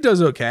it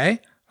does okay.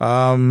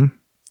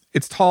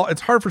 It's tall.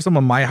 It's hard for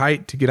someone my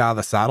height to get out of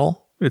the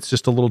saddle. It's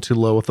just a little too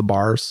low with the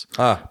bars.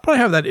 Probably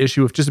have that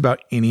issue with just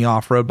about any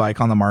off-road bike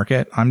on the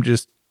market. I'm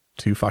just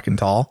too fucking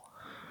tall.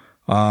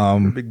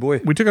 Big boy.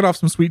 We took it off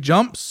some sweet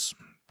jumps.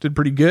 Did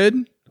pretty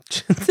good.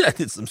 I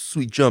did some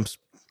sweet jumps.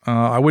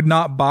 I would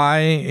not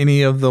buy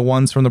any of the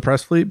ones from the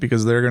press fleet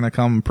because they're going to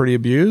come pretty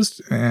abused.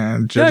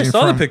 And I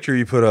saw the picture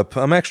you put up.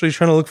 I'm actually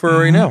trying to look for it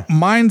right now.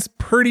 Mine's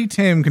pretty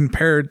tame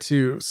compared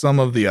to some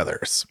of the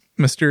others.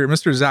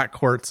 Mr. Zach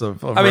Quartz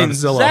of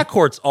Runzilla. Zach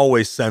Quartz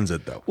always sends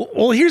it though.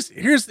 Well, here's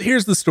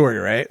the story,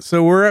 right?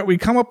 So we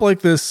come up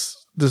like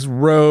this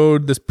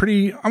road, this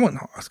pretty, I was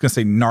going to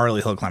say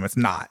gnarly hill climb. It's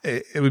not.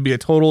 It would be a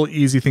total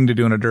easy thing to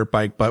do on a dirt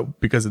bike, but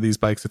because of these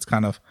bikes, it's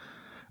kind of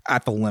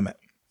at the limit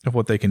of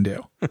what they can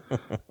do.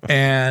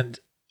 And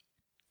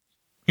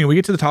we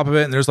get to the top of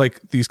it, and there's like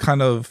these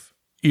kind of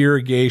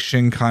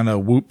irrigation kind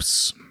of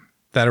whoops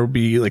that would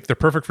be like, they're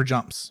perfect for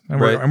jumps, and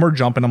we're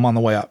jumping them on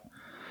the way up.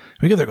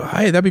 And we get there, go,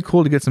 hey, that'd be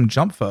cool to get some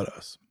jump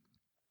photos.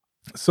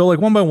 So like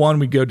one by one,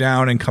 we go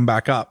down and come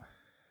back up,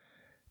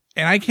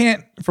 and I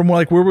can't, from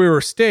like where we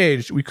were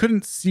staged, we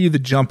couldn't see the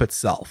jump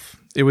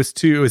itself. It was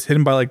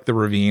hidden by like the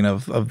ravine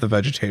of the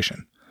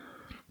vegetation,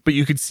 but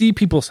you could see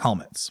people's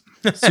helmets.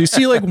 So you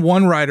see like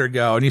one rider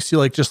go, and you see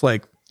like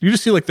you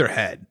just see like their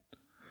head,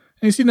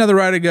 and you see another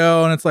rider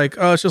go, and it's like,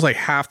 oh, it's just like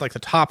half, like the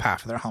top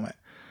half of their helmet.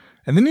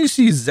 And then you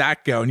see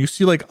Zach go, and you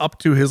see like up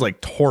to his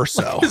like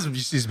torso. You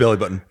see his belly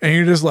button, and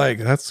you're just like,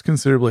 that's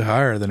considerably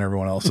higher than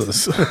everyone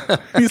else's.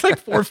 He's like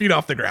 4 feet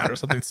off the ground or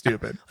something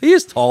stupid. He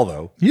is tall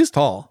though. He is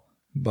tall,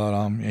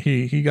 but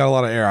he got a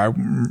lot of air.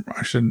 I'm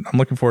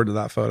looking forward to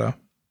that photo.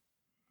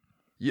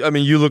 I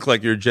mean, you look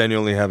like you're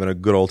genuinely having a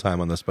good old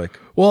time on this bike.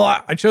 Well,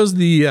 I chose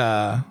the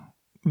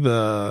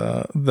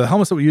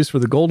helmets that we used for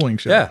the Goldwing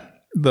show. Yeah.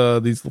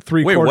 These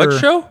 3/4. Wait, what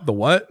show? The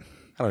what?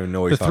 I don't even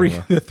know what you're talking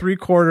about. The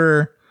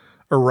 3/4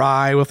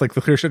 awry with like the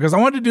clear shield, because I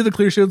wanted to do the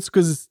clear shields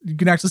because you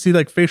can actually see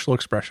like facial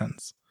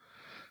expressions.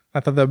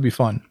 I thought that would be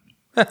fun.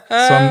 So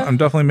I'm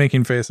definitely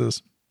making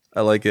faces.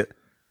 I like it.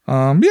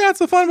 Yeah,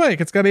 it's a fun bike.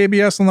 It's got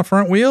ABS on the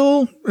front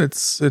wheel.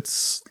 It's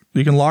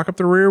you can lock up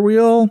the rear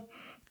wheel.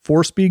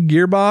 4-speed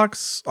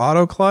gearbox,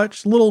 auto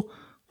clutch. A little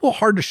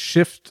hard to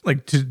shift,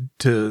 like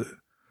to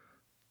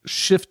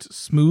shift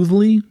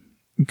smoothly.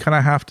 You kind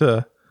of have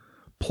to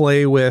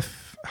play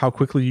with how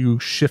quickly you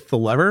shift the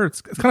lever.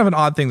 It's kind of an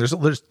odd thing.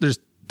 There's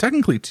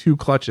technically 2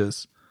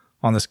 clutches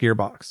on this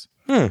gearbox.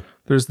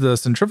 There's the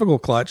centrifugal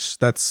clutch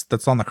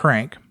that's on the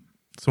crank.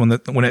 So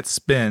when it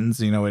spins,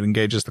 it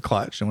engages the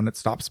clutch, and when it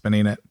stops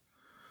spinning, it,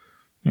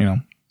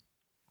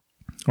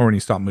 or when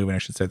you stop moving, I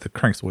should say, the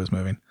crank's always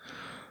moving.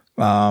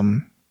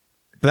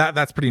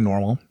 That's pretty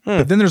normal.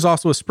 But then there's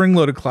also a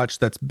spring-loaded clutch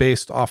that's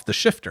based off the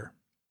shifter.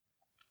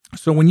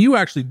 So when you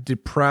actually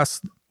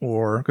depress,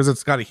 because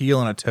it's got a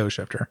heel and a toe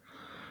shifter,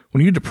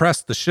 when you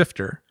depress the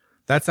shifter,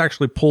 that's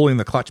actually pulling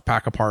the clutch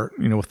pack apart,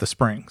 with the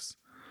springs.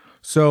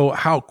 So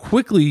how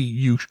quickly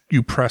you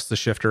press the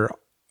shifter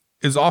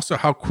is also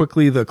how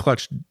quickly the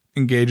clutch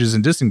engages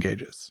and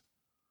disengages.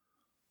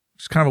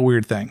 It's kind of a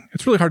weird thing.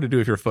 It's really hard to do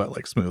with your foot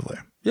like smoothly.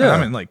 Yeah. And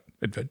I'm in like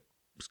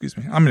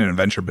I'm in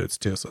adventure boots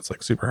too, so it's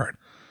like super hard.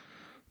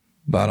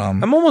 But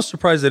I'm almost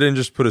surprised they didn't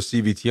just put a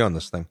CVT on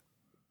this thing.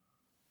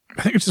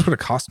 I think it just would have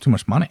cost too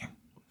much money.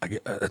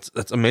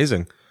 That's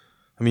amazing.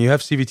 I mean, you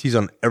have CVTs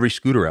on every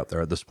scooter out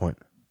there at this point.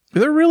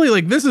 They're really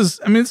like, this is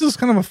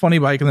kind of a funny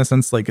bike in the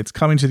sense like it's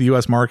coming to the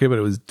US market, but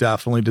it was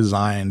definitely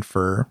designed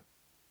for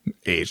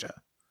Asia.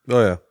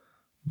 Oh yeah.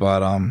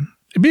 But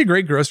it'd be a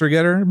great grocery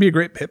getter. It'd be a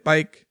great pit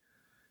bike.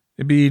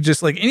 It'd be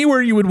just like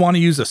anywhere you would want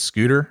to use a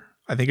scooter.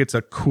 I think it's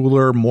a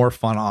cooler, more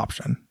fun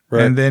option.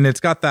 Right. And then it's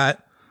got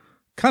that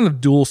kind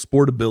of dual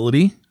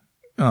sportability.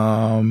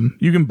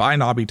 You can buy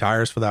knobby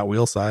tires for that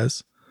wheel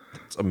size.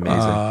 It's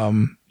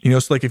amazing.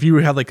 So like if you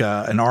had like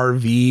an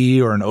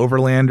RV or an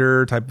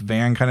Overlander type of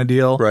van kind of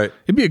deal, Right.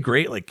 It'd be a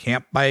great like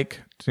camp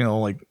bike to,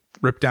 like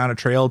rip down a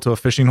trail to a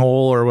fishing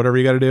hole or whatever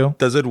you got to do.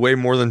 Does it weigh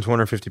more than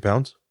 250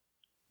 pounds?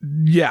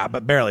 Yeah,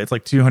 but barely. It's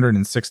like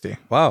 260.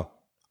 Wow.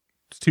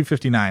 It's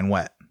 259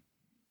 wet.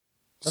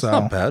 That's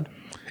not bad.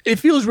 It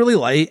feels really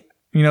light.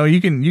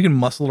 You can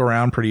muscle it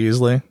around pretty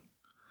easily.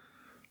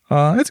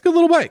 It's a good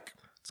little bike.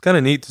 It's kind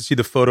of neat to see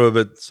the photo of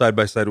it side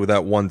by side with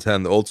that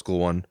 110, the old school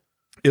one.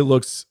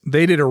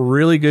 They did a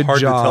really good Hard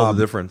job to tell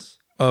the difference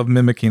of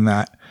mimicking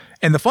that.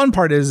 And the fun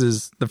part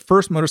is the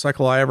first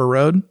motorcycle I ever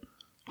rode,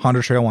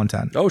 Honda Trail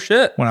 110. Oh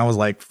shit. When I was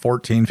like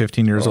 14,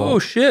 15 years old. Oh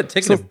shit.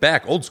 Taking it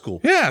back, old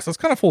school. Yeah, so it's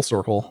kind of full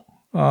circle.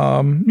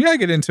 I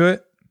get into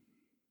it.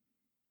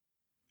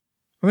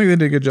 I think they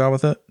did a good job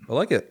with it. I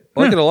like it. I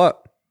like it a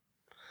lot.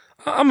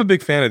 I'm a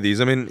big fan of these.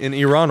 I mean, in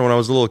Iran, when I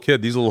was a little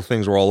kid, these little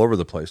things were all over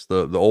the place.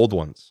 The old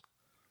ones.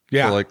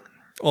 Yeah. So like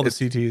all the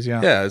CTs,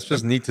 yeah. Yeah, it's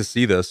just neat to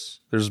see this.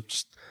 There's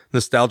just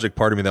nostalgic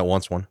part of me that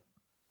wants one.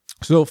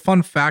 So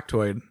fun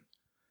factoid,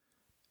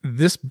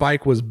 this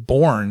bike was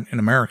born in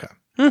America.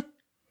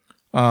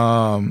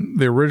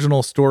 The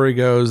original story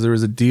goes there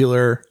was a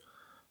dealer,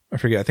 I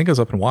forget, I think it was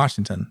up in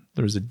Washington.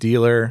 There was a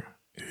dealer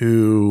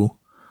who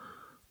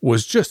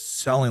was just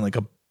selling like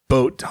a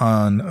boat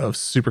ton of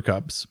Super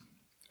Cubs.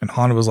 And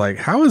Honda was like,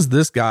 how is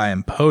this guy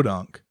in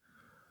Podunk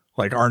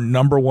like our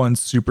number one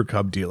Super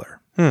Cub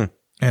dealer? And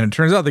it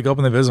turns out they go up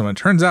and they visit him. And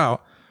it turns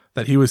out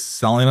that he was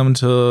selling them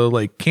to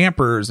like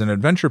campers and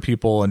adventure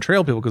people and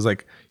trail people because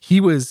like he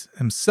was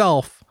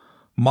himself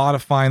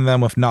modifying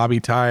them with knobby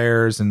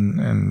tires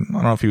and I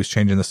don't know if he was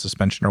changing the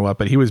suspension or what,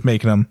 but he was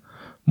making them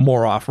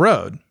more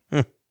off-road.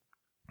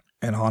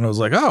 And Honda was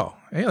like, oh,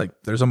 hey, like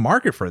there's a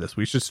market for this.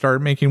 We should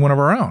start making one of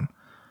our own.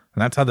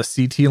 And that's how the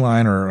CT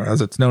line, or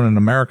as it's known in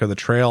America, the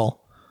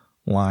Trail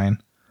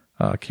line,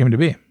 came to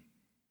be.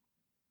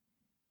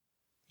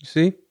 You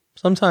see,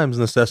 sometimes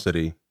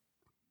necessity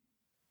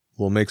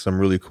will make some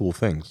really cool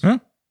things. Yeah.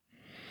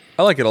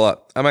 I like it a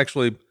lot. I'm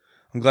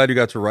glad you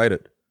got to ride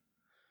it.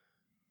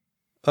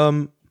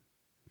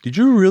 Did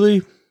you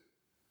really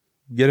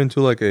get into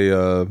like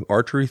a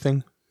archery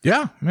thing?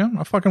 Yeah,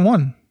 I fucking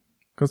won.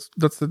 Because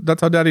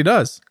that's how Daddy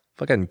does.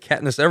 Fucking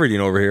Katniss Everdeen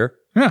over here.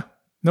 Yeah.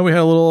 No, we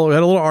had a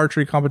little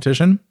archery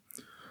competition.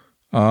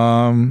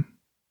 If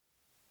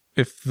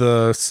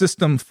the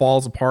system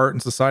falls apart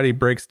and society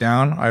breaks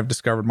down, I've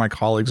discovered my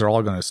colleagues are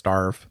all going to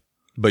starve.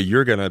 But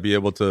you're going to be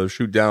able to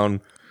shoot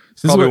down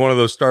probably one of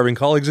those starving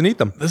colleagues and eat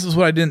them. This is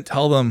what I didn't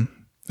tell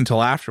them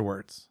until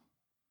afterwards.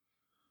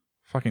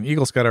 Fucking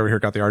Eagle Scout over here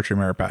got the archery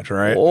merit badge,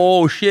 right?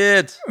 Oh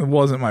shit! It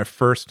wasn't my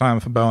first time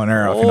with a bow and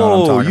arrow. If you know what I'm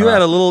talking about. You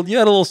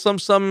had a little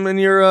some in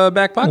your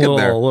back pocket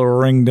there. A little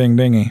ring ding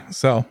dingy.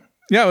 So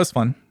yeah, it was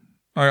fun.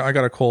 I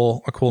got a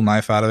cool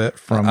knife out of it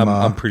from.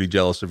 I'm pretty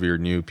jealous of your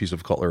new piece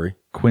of cutlery.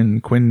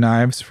 Quinn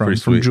Knives from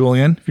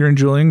Julian. If you're in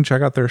Julian,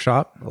 check out their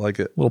shop. I like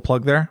it. Little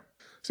plug there.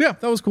 So yeah,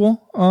 that was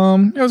cool.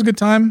 It was a good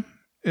time.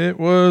 It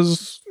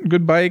was a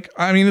good bike.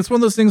 I mean, it's one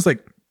of those things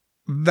like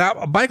that.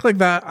 A bike like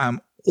that,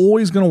 I'm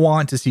always going to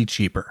want to see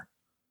cheaper.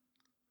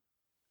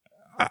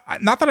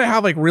 Not that I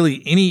have like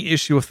really any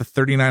issue with the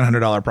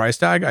 $3,900 price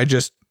tag.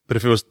 But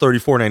if it was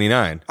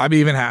 $34.99, I'd be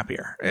even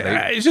happier.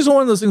 Right? It's just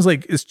one of those things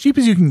like as cheap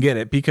as you can get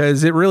it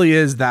because it really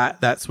is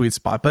that sweet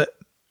spot. But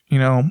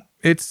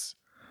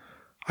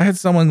I had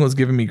someone who was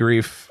giving me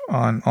grief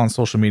on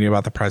social media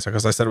about the price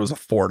because I said it was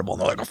affordable.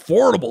 And they're like,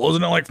 affordable?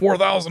 Isn't it like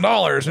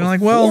 $4,000? And I'm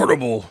like, well,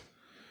 affordable.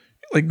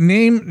 Like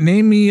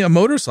name me a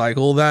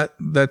motorcycle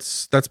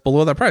that's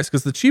below that price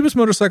because the cheapest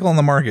motorcycle on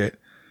the market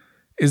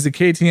is the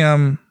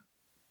KTM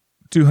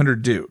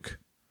 200 Duke,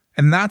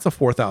 and that's a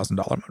 $4,000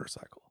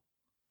 motorcycle.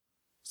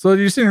 So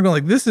you're sitting here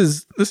going like, this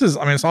is.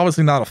 I mean, it's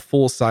obviously not a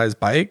full size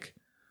bike,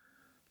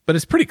 but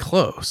it's pretty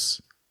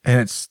close, and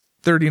it's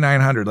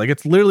 $3,900. Like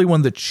it's literally one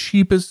of the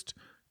cheapest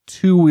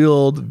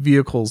two-wheeled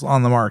vehicles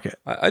on the market.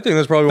 I think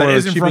that's probably one of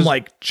the cheapest from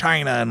like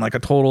China and like a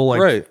total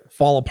like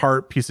fall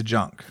apart piece of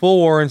junk. Full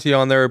warranty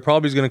on there. It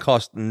probably is going to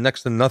cost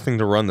next to nothing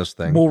to run this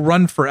thing. Will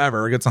run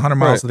forever. It gets 100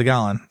 miles to the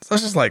gallon. So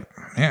that's just like,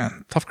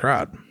 man, tough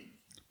crowd.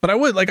 But I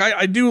would like,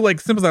 I do like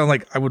sympathize.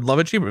 Like I would love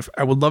it cheaper.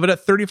 I would love it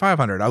at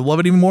 $3,500. I would love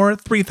it even more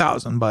at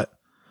 $3,000. But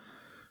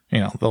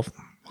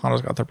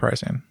Honda's got their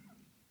pricing.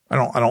 I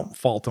don't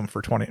fault them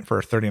for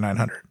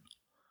 3,900.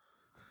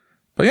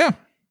 But yeah,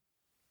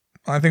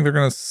 I think they're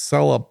going to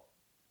sell a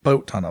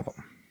boat ton of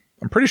them.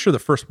 I'm pretty sure the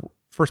first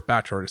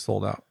batch already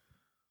sold out.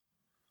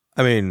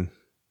 I mean,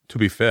 to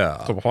be fair,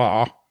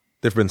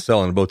 they've been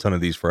selling a boat ton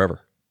of these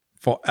forever.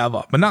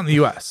 Forever, but not in the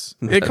U.S.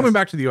 It coming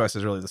back to the U.S.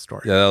 is really the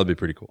story. Yeah, that'll be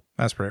pretty cool.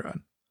 That's pretty rad.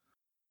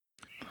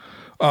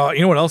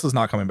 You know what else is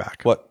not coming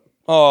back? What?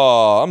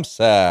 Oh, I'm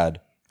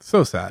sad.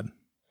 So sad.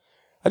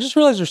 I just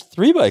realized there's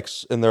 3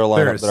 bikes in their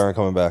lineup that aren't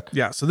coming back.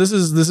 Yeah, so this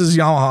is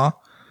Yamaha.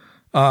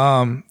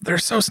 They're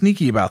so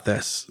sneaky about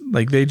this.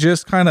 Like they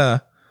just kind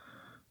of.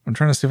 I'm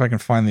trying to see if I can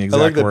find the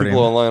exact wording. I like that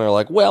people online are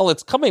like, "Well,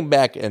 it's coming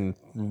back in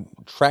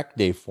track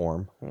day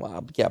form."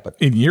 Well, yeah, but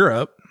in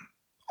Europe,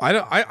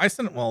 I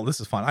sent. Well,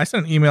 this is fun. I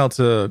sent an email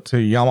to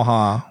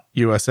Yamaha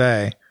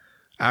USA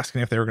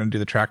asking if they were going to do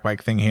the track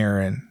bike thing here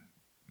in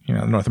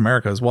North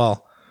America as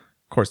well.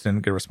 Of course,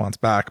 didn't get a response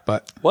back,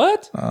 but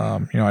what?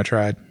 I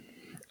tried.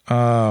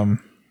 But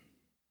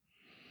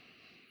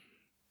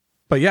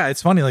yeah,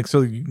 it's funny. Like,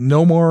 so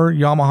no more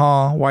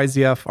Yamaha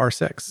YZF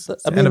R6.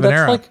 I mean,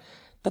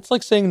 that's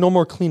like saying no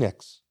more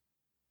Kleenex.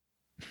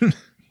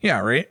 Yeah,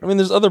 right. I mean,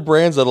 there's other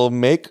brands that'll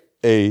make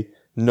a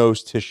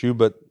nose tissue,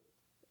 but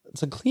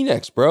it's a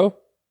Kleenex, bro.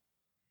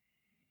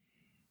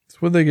 So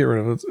what did they get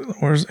rid of?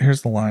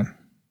 Here's the line.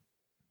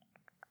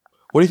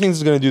 What do you think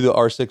is going to do the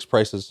R6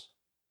 prices?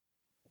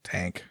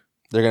 Tank.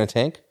 They're going to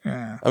tank?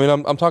 Yeah. I mean,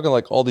 I'm talking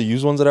like all the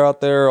used ones that are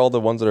out there, all the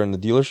ones that are in the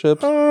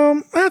dealerships.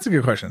 That's a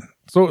good question.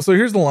 So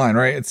here's the line,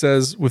 right? It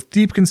says, with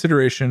deep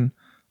consideration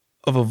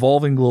of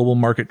evolving global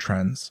market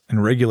trends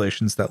and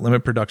regulations that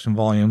limit production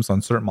volumes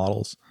on certain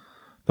models,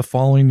 the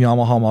following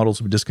Yamaha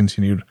models will be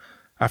discontinued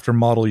after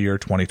model year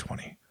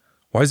 2020.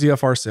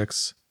 YZF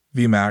R6,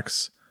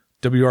 VMAX,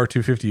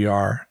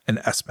 WR250R, and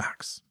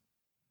S-Max.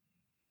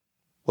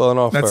 Well, in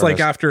all that's fairness, like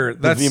after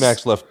the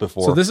VMAX left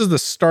before. So this is the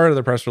start of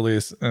the press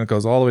release, and it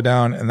goes all the way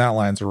down, and that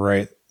line's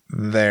right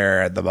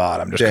there at the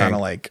bottom. Just kind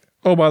of like,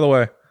 oh, by the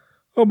way,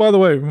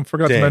 I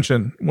forgot to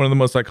mention one of the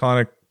most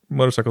iconic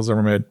motorcycles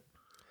ever made.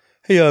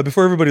 Hey,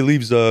 before everybody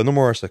leaves, no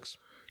more R6.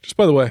 Just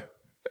by the way,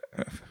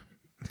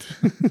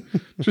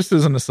 just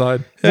as an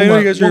aside. Hey, I know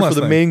you guys are here for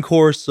the main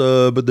course,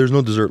 but there's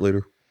no dessert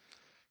later.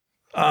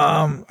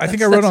 I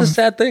think I wrote on. That's a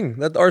sad thing.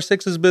 That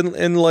R6 has been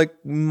in like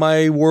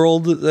my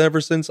world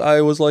ever since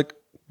I was like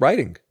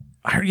riding.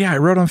 I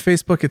wrote on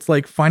Facebook. It's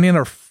like finding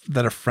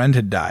that a friend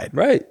had died.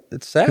 Right.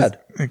 It's sad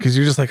because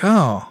you're just like,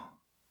 oh,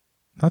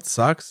 that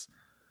sucks.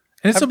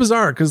 And it's so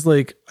bizarre because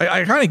like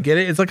I kind of get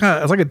it. It's like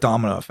a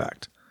domino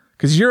effect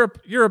because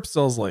Europe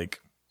sells like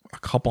a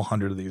couple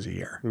hundred of these a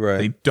year. Right.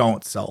 They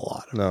don't sell a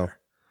lot. No. There.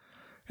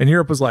 And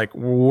Europe was like,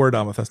 we're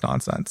done with this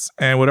nonsense.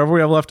 And whatever we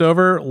have left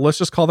over, let's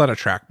just call that a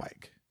track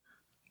bike.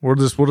 We'll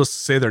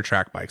just say they're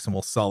track bikes and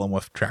we'll sell them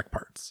with track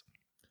parts.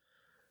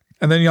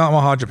 And then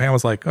Yamaha Japan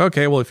was like,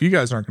 okay, well, if you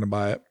guys aren't going to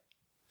buy it.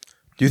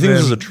 Do you think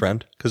this is a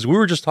trend? Because we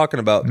were just talking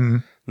about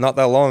not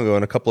that long ago,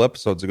 and a couple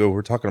episodes ago, we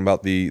were talking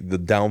about the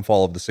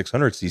downfall of the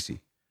 600cc.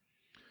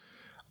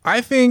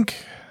 I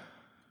think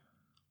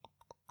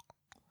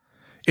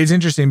it's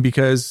interesting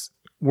because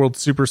World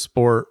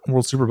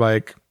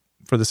Superbike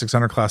for the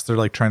 600 class, they're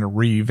like trying to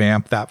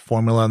revamp that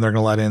formula, and they're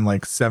going to let in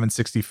like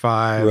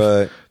 765,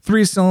 right?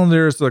 3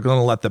 cylinders. They're going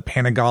to let the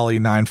Panigale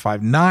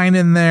 959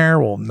 in there.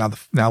 Well,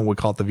 now we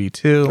call it the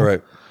V2,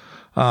 right?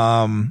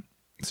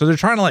 So they're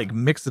trying to like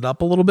mix it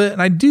up a little bit,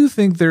 and I do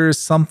think there is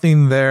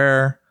something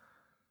there,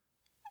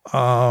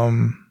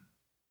 that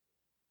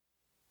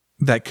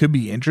could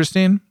be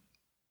interesting.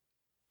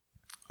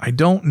 I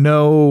don't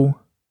know.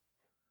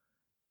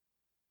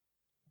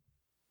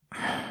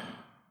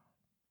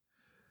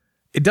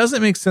 It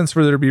doesn't make sense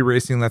for there to be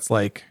racing that's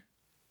like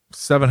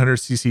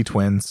 700cc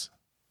twins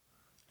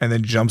and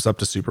then jumps up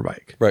to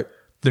Superbike. Right.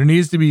 There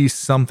needs to be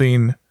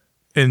something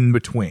in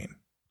between.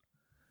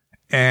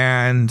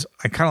 And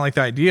I kind of like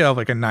the idea of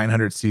like a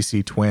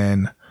 900cc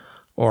twin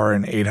or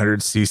an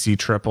 800cc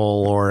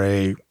triple or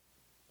a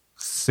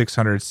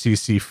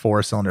 600cc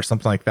 4-cylinder,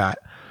 something like that.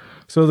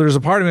 So there's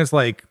a part of me that's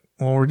like,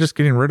 well, we're just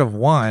getting rid of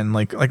one,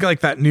 like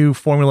that new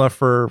formula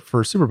for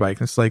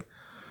Superbike. It's like,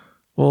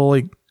 well,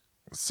 like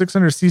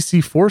 600cc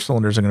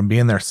 4-cylinders are going to be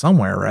in there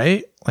somewhere,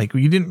 right? Like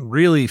you didn't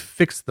really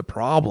fix the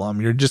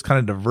problem. You're just kind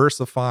of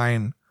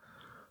diversifying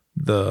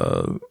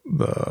the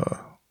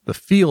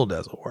field,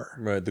 as it were.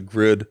 Right, the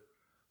grid.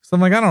 So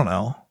I'm like, I don't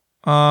know.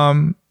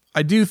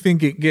 I do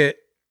think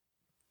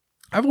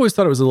I've always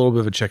thought it was a little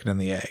bit of a chicken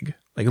and the egg.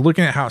 Like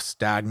looking at how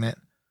stagnant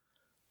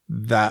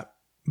that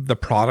the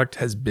product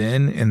has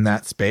been in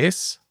that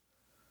space.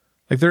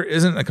 Like there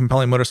isn't a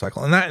compelling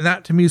motorcycle. And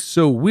that to me is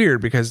so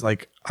weird because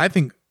like I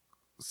think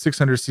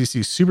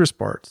 600cc super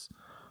sports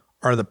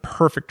are the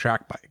perfect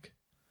track bike.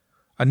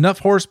 Enough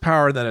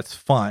horsepower that it's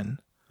fun.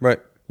 Right.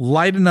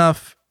 Light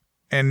enough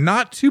and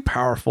not too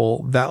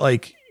powerful that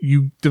like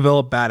you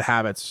develop bad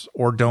habits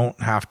or don't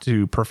have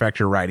to perfect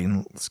your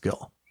riding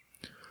skill.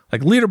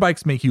 Like leader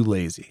bikes make you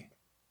lazy.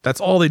 That's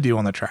all they do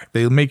on the track.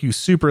 They make you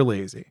super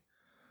lazy.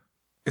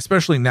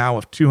 especially now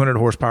with 200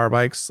 horsepower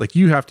bikes, like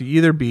you have to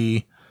either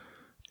be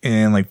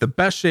in like the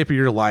best shape of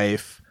your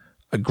life,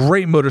 a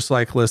great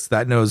motorcyclist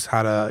that knows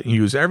how to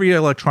use every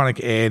electronic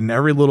aid and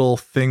every little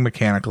thing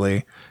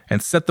mechanically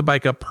and set the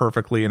bike up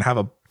perfectly and have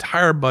a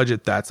tire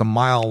budget that's a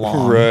mile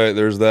long. Right,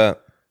 there's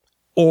that.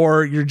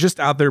 Or you're just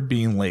out there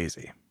being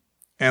lazy.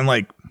 And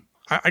like,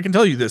 I can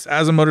tell you this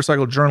as a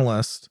motorcycle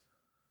journalist,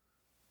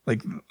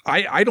 like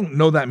I don't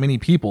know that many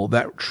people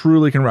that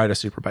truly can ride a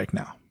super bike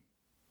now.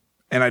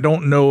 And I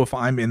don't know if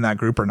I'm in that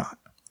group or not.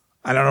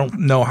 I don't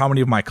know how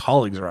many of my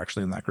colleagues are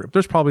actually in that group.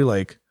 There's probably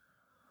like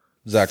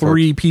Zach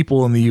 3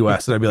 people in the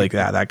US that I'd be like,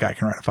 yeah, that guy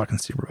can ride a fucking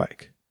super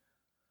bike.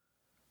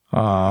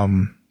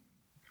 And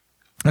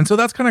so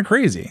that's kind of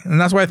crazy.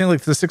 And that's why I think like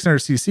the 600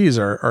 cc's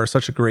are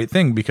such a great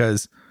thing,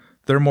 because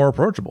they're more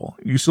approachable.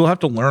 You still have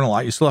to learn a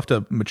lot. You still have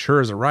to mature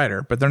as a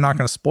rider, but they're not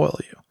going to spoil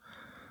you.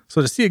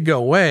 So to see it go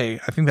away,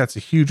 I think that's a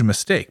huge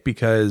mistake,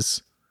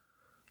 because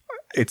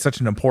it's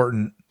such an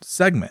important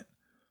segment.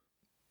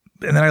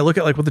 And then I look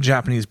at like what the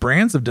Japanese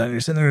brands have done. And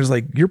you're sitting there, it's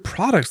like your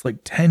product's like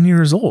 10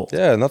 years old.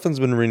 Yeah, nothing's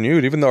been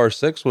renewed. Even the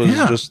R6 was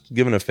just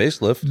given a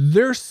facelift.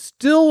 There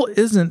still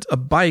isn't a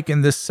bike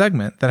in this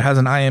segment that has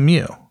an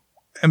IMU.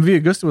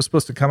 MV Agusta was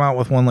supposed to come out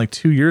with one like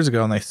 2 years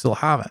ago, and they still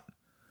haven't.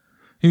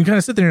 And you kind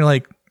of sit there and you're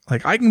like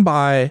I can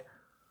buy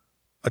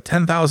a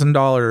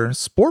 $10,000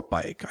 sport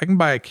bike. I can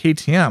buy a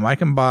KTM. I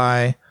can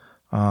buy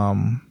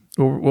what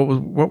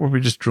were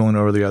we just drilling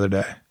over the other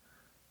day?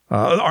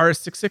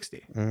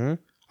 RS660. Mm-hmm.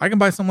 I can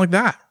buy something like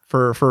that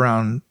for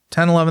around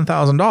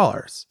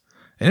 $10,000-$11,000,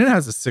 and it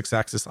has a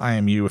 6-axis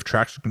IMU with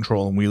traction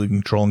control and wheelie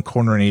control and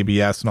corner and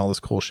ABS and all this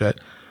cool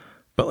shit.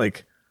 But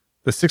like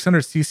the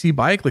 600cc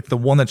bike, like the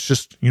one that's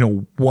just, you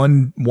know,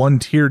 one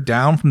tier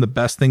down from the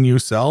best thing you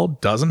sell,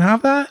 doesn't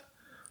have that.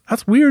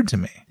 That's weird to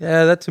me.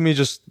 Yeah, that to me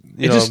just,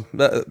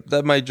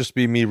 that might just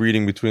be me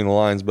reading between the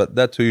lines, but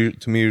that to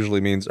me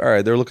usually means, all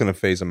right, they're looking to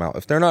phase them out.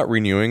 If they're not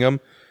renewing them,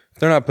 if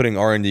they're not putting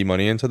R&D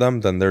money into them,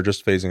 then they're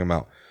just phasing them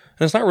out.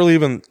 And it's not really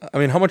even, I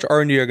mean, how much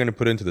R&D are you going to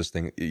put into this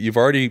thing? You've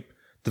already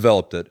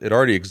developed it. It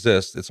already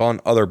exists. It's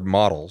on other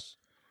models.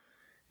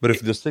 But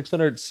if the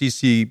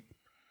 600cc,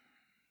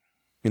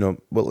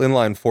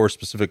 inline 4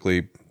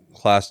 specifically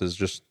class is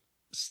just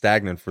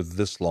stagnant for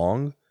this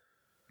long,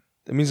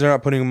 that means they're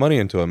not putting money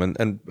into them.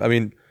 And I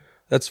mean,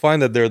 that's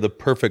fine that they're the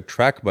perfect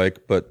track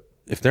bike, but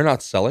if they're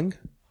not selling,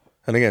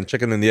 and again,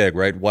 chicken and the egg,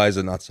 right? Why is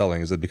it not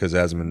selling? Is it because it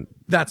hasn't been...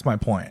 That's my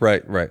point.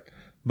 Right.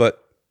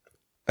 But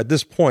at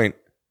this point,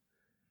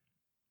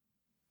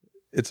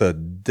 it's a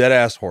dead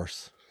ass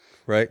horse,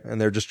 right?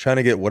 And they're just trying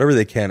to get whatever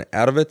they can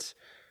out of it.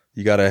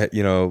 You gotta,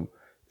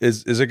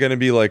 is it going to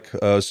be like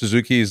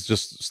Suzuki is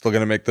just still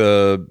going to make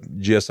the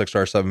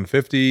GSXR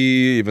 750,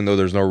 even though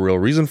there's no real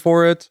reason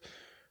for it?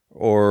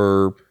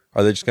 Or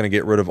are they just going to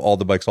get rid of all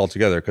the bikes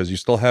altogether? Because you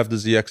still have the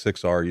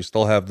ZX6R, you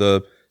still have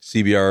the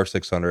CBR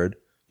 600,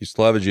 you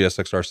still have a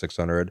GSXR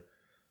 600,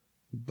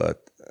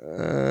 but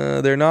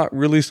they're not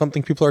really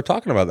something people are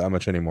talking about that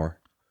much anymore.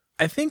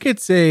 I think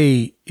it's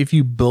a, if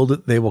you build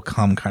it, they will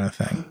come kind of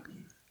thing.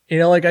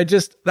 Like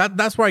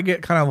that's where I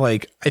get kind of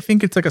like, I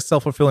think it's like a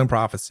self-fulfilling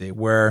prophecy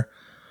where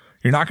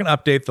you're not going to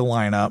update the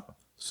lineup.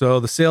 So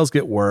the sales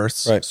get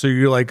worse. Right. So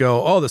you're like,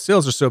 the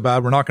sales are so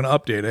bad, we're not going to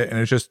update it. And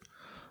it's just,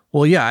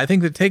 well, yeah, I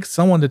think it takes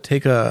someone to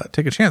take a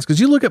chance. Cause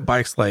you look at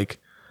bikes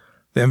like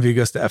the MV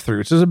Agusta F3,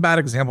 which is a bad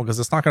example because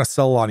it's not going to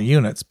sell a lot of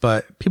units,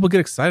 but people get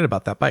excited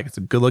about that bike. It's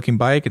a good looking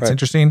bike. It's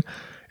interesting.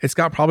 It's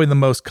got probably the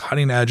most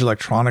cutting edge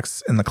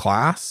electronics in the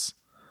class.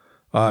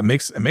 It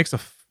makes a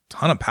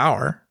ton of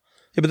power.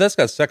 Yeah, but that's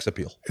got sex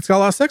appeal. It's got a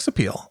lot of sex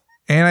appeal.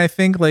 And I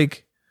think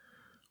like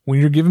when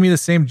you're giving me the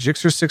same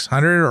Gixxer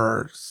 600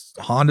 or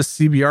Honda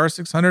CBR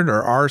 600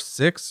 or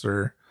R6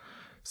 or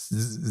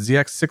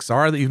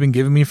ZX6R that you've been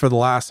giving me for the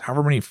last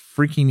however many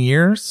freaking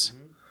years,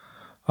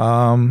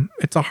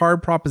 it's a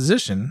hard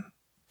proposition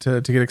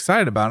to get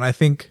excited about. And I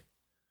think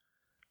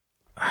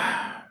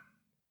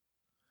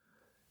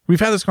we've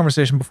had this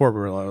conversation before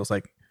where I was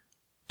like,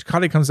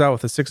 Ducati comes out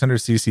with a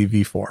 600cc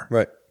V4.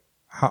 Right.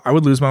 I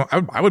would lose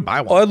I would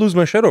buy one. Oh, I'd lose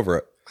my shit over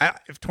it.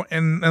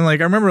 And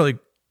like, I remember like,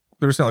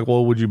 they were saying like,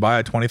 well, would you buy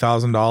a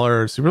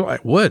 $20,000 super? I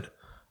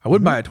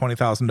would buy a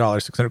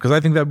 $20,000 600 because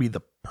I think that would be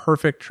the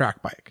perfect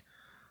track bike.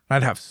 And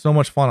I'd have so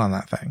much fun on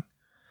that thing.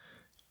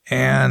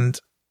 And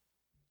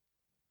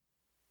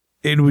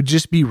it would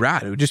just be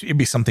rad. It'd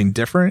be something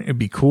different. It'd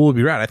be cool. It'd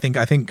be rad. I think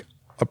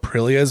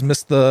Aprilia has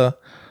missed the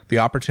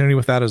opportunity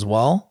with that as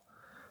well.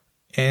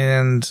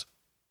 And,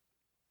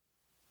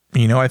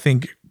 I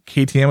think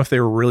KTM, if they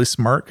were really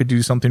smart, could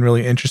do something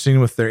really interesting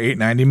with their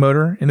 890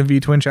 motor in a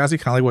V-twin chassis,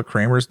 kind of like what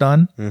Kramer's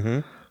done.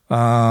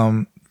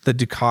 Mm-hmm. The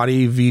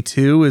Ducati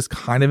V2 is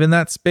kind of in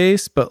that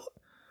space, but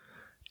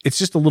it's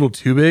just a little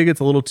too big. It's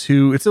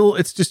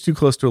just too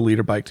close to a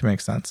leader bike to make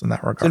sense in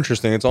that regard. It's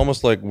interesting. It's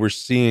almost like we're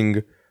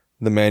seeing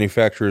the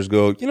manufacturers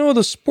go,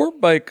 the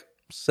sport bike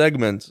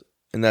segment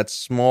in that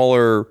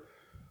smaller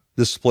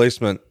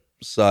displacement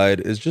side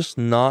is just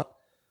not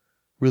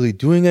really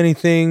doing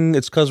anything.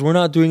 It's because we're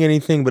not doing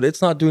anything, but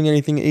it's not doing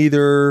anything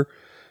either.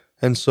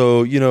 And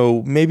so,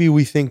 maybe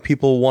we think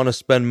people want to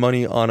spend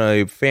money on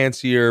a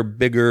fancier,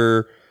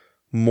 bigger,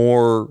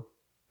 more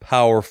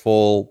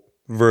powerful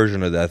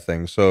version of that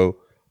thing. So,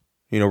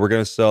 we're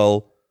going to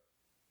sell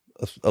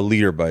a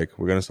liter bike.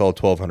 We're going to sell a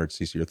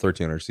 1200cc or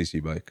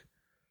 1300cc bike.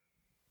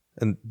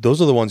 And those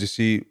are the ones you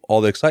see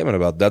all the excitement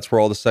about. That's where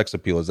all the sex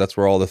appeal is. That's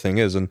where all the thing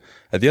is. And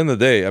at the end of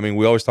the day, I mean,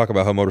 we always talk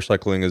about how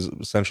motorcycling is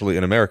essentially,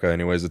 in America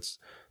anyways, it's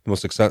the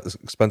most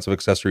expensive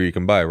accessory you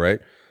can buy,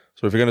 right?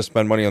 So if you're going to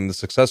spend money on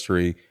this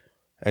accessory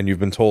and you've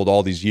been told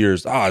all these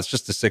years, it's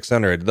just a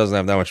 600, it doesn't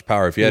have that much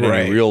power. If you had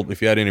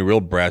any real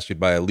brass, you'd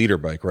buy a liter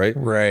bike, right?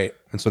 Right.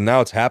 And so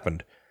now it's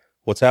happened.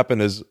 What's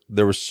happened is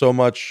there was so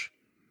much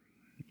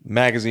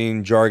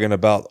magazine jargon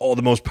about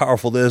the most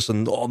powerful this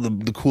and all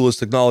the coolest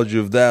technology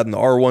of that, and the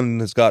R1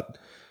 has got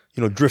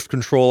drift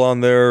control on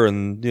there,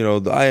 and the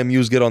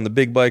IMUs get on the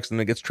big bikes and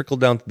it gets trickled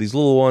down to these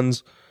little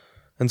ones.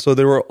 And so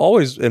they were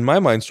always, in my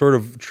mind, sort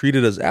of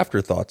treated as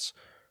afterthoughts.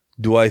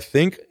 Do I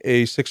think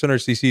a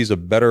 600cc is a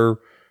better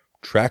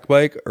track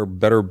bike or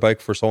better bike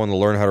for someone to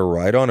learn how to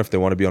ride on if they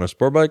want to be on a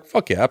sport bike?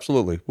 Fuck yeah,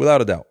 absolutely,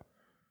 without a doubt.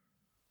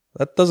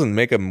 That doesn't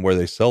make them where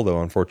they sell,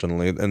 though,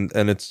 unfortunately.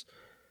 And it's,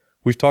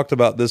 we've talked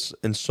about this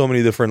in so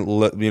many different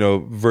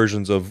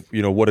versions of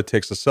what it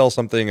takes to sell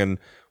something and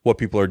what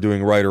people are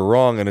doing right or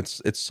wrong, and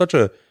it's such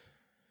a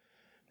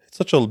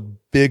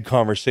big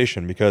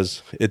conversation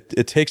because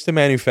it takes the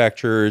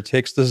manufacturer, it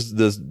takes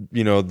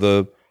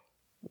the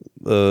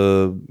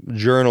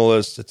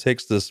journalists, it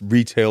takes this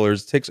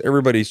retailers, it takes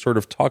everybody sort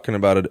of talking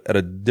about it at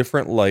a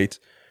different light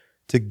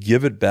to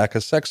give it back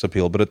a sex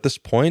appeal. But at this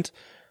point,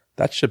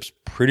 that ship's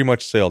pretty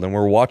much sailed, and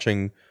we're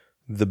watching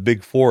the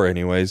big four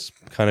anyways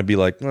kind of be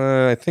like,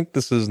 I think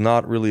this is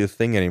not really a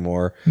thing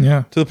anymore.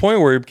 Yeah. To the point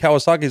where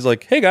Kawasaki's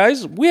like, hey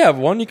guys, we have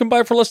one you can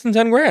buy for less than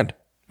 10 grand.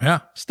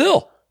 Yeah.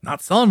 Still.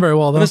 Not selling very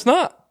well though. And it's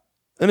not.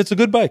 And it's a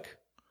good bike.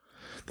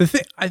 The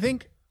thing, I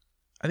think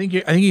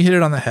you hit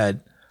it on the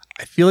head.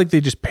 I feel like they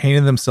just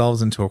painted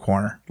themselves into a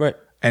corner. Right.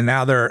 And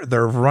now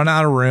they're run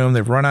out of room,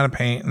 they've run out of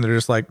paint, and they're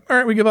just like, all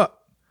right, we give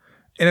up.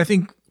 And I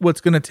think what's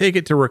going to take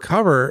it to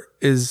recover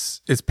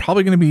is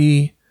probably going to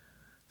be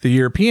the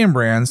European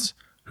brands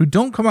who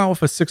don't come out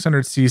with a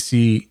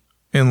 600cc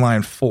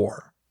inline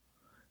 4.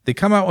 They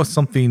come out with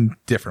something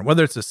different,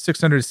 whether it's a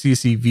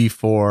 600cc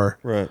V4.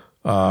 Right.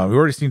 We've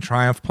already seen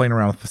Triumph playing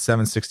around with the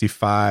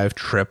 765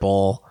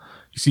 triple.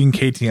 You've seen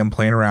KTM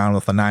playing around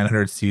with a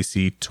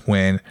 900cc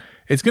twin.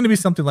 It's going to be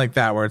something like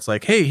that where it's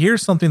like, hey,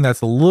 here's something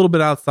that's a little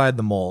bit outside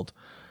the mold,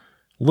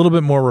 a little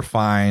bit more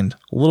refined,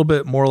 a little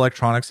bit more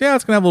electronics. Yeah,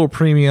 it's going to have a little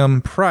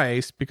premium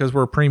price because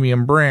we're a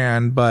premium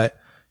brand, but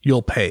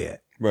you'll pay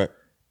it. Right.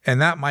 And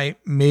that might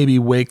maybe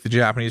wake the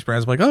Japanese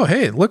brands like, oh,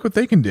 hey, look what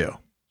they can do.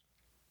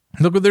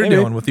 Look what they're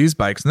doing with these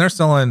bikes. And they're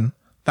selling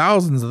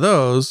thousands of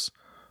those.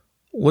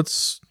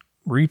 Let's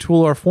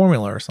retool our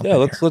formula or something.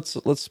 Yeah,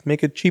 let's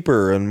make it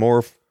cheaper and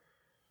more,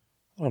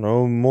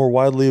 more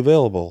widely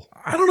available.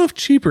 I don't know if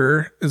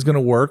cheaper is going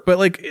to work, but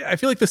I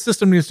feel like the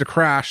system needs to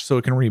crash so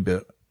it can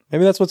reboot.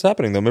 Maybe that's what's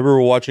happening though. Maybe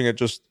we're watching it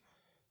just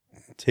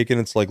taking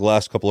its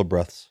last couple of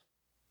breaths.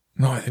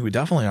 No, I think we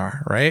definitely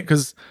are, right?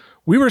 Because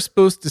we were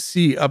supposed to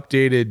see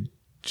updated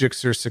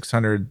Gixxer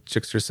 600,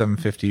 Gixxer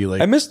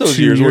 750. I missed those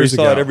years where you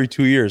saw it every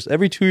 2 years.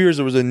 Every 2 years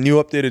there was a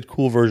new updated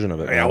cool version of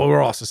it. Yeah, well, we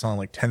were also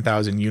selling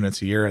 10,000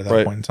 units a year at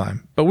that point in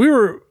time. But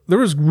there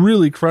was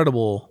really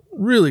credible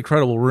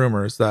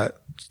rumors that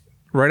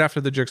right after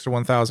the Gixxer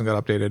 1000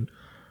 got updated,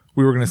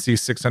 we were going to see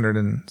 600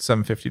 and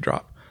 750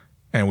 drop.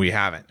 And we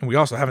haven't. And we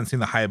also haven't seen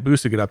the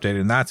Hayabusa get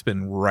updated, and that's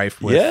been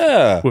rife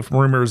with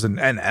rumors and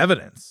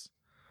evidence.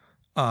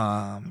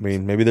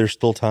 Maybe there's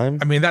still time.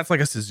 That's like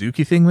a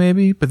Suzuki thing,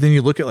 maybe. But then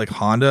you look at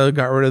Honda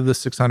got rid of the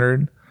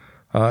 600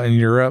 in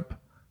Europe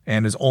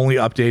and is only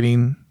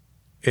updating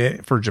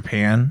it for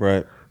Japan.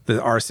 Right. The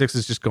R6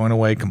 is just going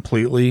away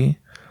completely.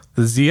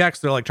 The ZX,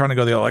 they're trying to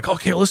go. They're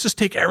okay, let's just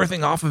take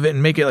everything off of it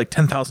and make it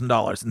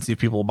 $10,000 and see if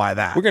people will buy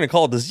that. We're gonna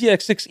call it the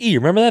ZX6E.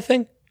 Remember that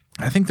thing?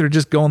 I think they're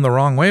just going the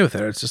wrong way with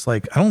it. It's just I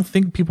don't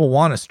think people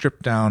want a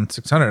stripped down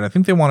 600. I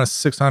think they want a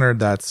 600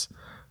 that's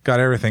got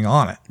everything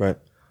on it. Right.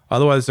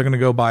 Otherwise, they're going to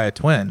go buy a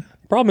twin.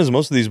 The problem is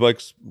most of these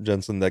bikes,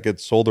 Jensen, that get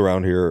sold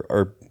around here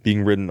are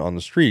being ridden on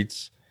the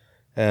streets.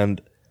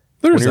 And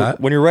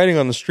when you're riding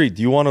on the street,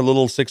 do you want a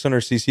little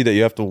 600cc that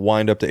you have to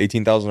wind up to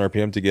 18,000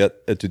 RPM to get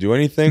it to do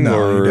anything? No,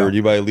 or do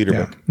you buy a liter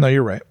bike? No,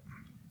 you're right.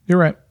 You're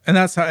right. And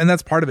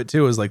that's part of it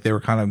too, is they were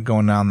kind of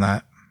going down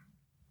that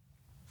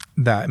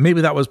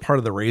maybe that was part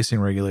of the racing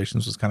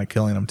regulations was kind of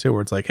killing them too,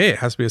 where it's hey, it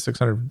has to be a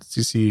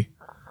 600cc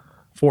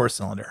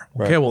 4-cylinder.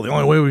 Okay, well, the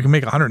only way we can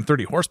make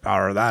 130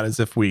 horsepower of that is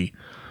if we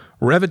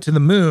rev it to the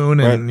moon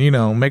and,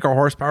 make our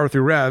horsepower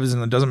through revs,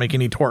 and it doesn't make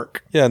any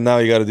torque. Yeah, now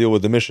you got to deal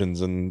with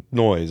emissions and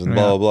noise and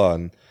blah, blah, blah.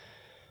 And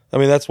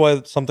that's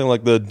why something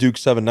like the Duke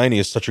 790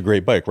 is such a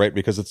great bike, right?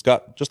 Because it's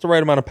got just the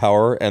right amount of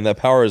power, and that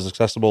power is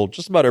accessible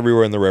just about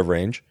everywhere in the rev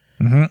range.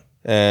 Mm-hmm.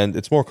 And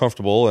it's more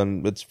comfortable,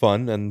 and it's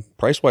fun, and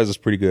price-wise it's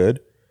pretty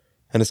good.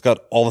 And it's got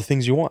all the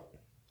things you want,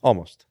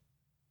 almost.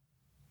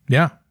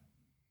 Yeah.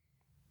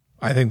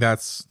 I think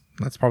that's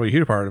probably a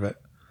huge part of it.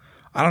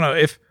 I don't know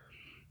if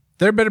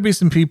there better be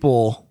some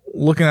people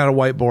looking at a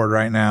whiteboard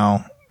right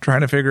now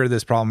trying to figure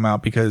this problem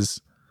out,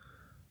 because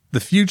the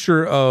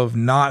future of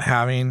not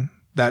having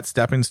that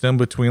stepping stone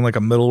between like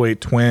a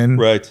middleweight twin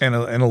Right. and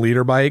a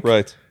leader bike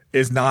Right.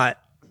 is not,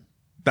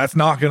 that's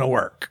not going to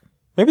work.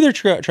 Maybe they're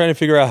trying to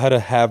figure out how to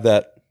have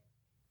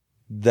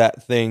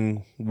that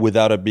thing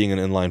without it being an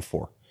inline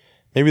four.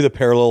 Maybe the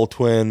parallel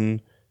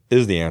twin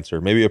is the answer.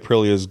 Maybe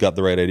Aprilia's got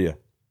the right idea.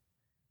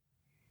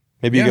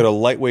 Maybe you get a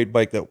lightweight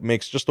bike that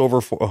makes just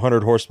over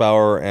 100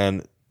 horsepower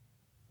and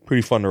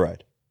pretty fun to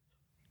ride.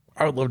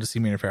 I would love to see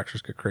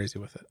manufacturers get crazy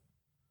with it.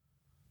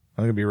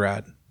 I think it'd be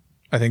rad.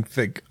 I think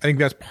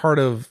that's part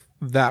of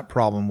that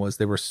problem, was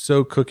they were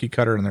so cookie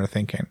cutter in their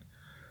thinking.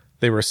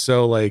 They were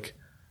so like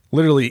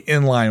literally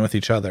in line with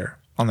each other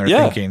on their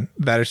thinking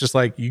that it's just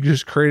like you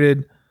just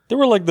created. They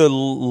were like the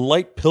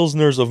light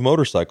pilsners of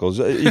motorcycles.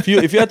 If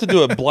you had to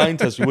do a blind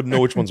test, you wouldn't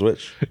know which one's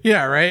which.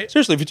 Yeah, right.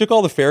 Seriously, if you took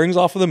all the fairings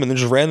off of them and then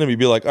just ran them, you'd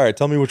be like, all right,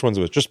 tell me which one's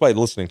which, just by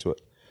listening to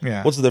it.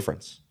 Yeah. What's the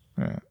difference?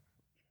 Yeah.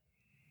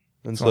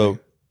 And so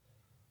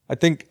I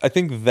think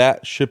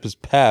that ship has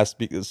passed,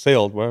 because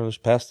sailed. Well, it's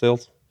past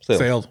sailed?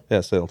 Sailed.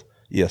 Yeah, sailed.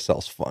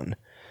 ESL's fun.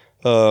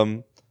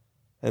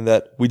 And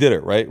that we did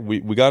it, right? We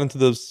got into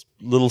those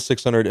little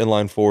 600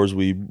 inline fours.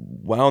 We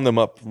wound them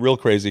up real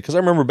crazy. Because I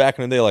remember back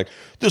in the day, like,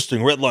 this thing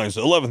redlines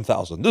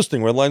 11,000. This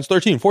thing redlines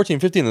 13, 14,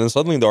 15. And then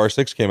suddenly the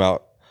R6 came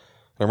out.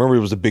 I remember it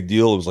was a big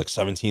deal. It was like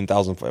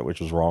 17,000,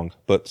 which was wrong.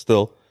 But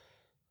still,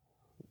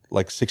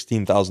 like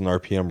 16,000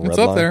 RPM redline. It's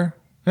up there.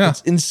 Yeah.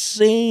 It's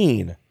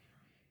insane.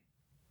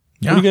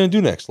 Yeah. What are you going to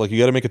do next? Like, you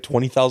got to make a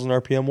 20,000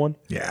 RPM one?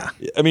 Yeah.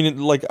 I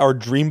mean, like our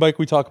dream bike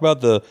we talk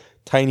about, the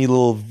tiny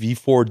little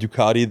V4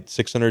 Ducati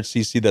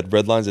 600cc that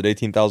redlines at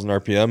 18,000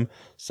 RPM,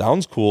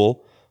 sounds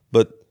cool,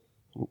 but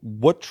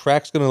what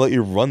track's going to let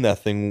you run that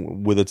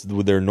thing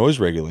with their noise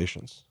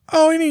regulations?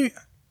 Oh,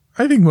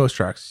 I think most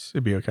tracks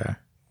would be okay.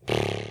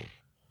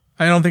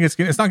 I don't think it's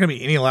not going to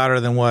be any louder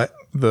than what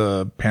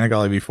the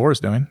Panigale V4 is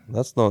doing.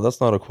 That's not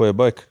a Koya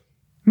bike.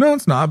 No,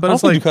 it's not. But I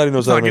it's don't like think Ducati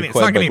knows how to make it's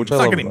not quiet bike, which I it's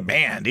not love getting about it.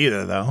 banned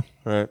either, though.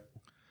 Right.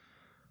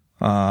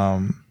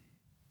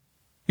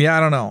 Yeah, I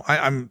don't know.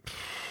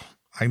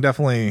 I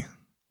definitely.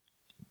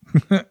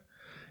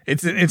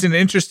 it's an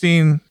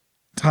interesting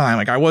time.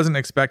 Like, I wasn't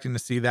expecting to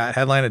see that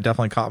headline. It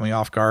definitely caught me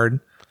off guard.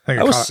 I think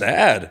That was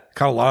sad.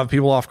 caught a lot of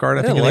people off guard,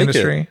 I think, in the like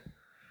industry.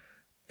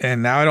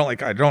 And now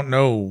I don't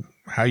know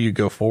how you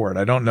go forward.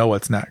 I don't know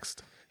what's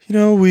next. You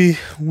know, we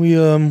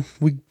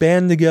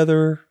band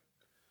together.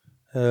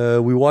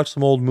 We watch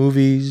some old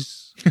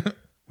movies.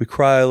 We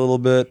cry a little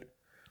bit.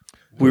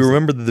 We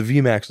remember that the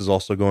VMAX is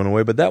also going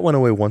away, but that went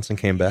away once and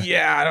came back.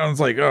 Yeah, I was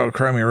like, oh,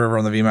 cry me a river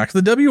on the VMAX.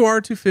 The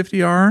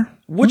WR250R,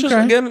 Which is,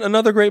 again,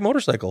 another great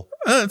motorcycle.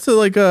 so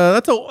like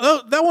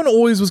that one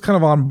always was kind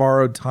of on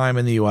borrowed time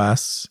in the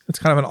US. It's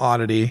kind of an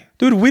oddity.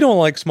 Dude, we don't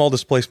like small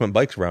displacement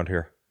bikes around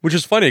here, which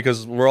is funny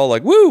because we're all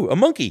like, woo, a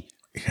monkey.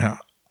 Yeah,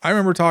 I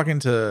remember talking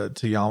to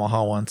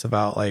Yamaha once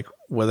about like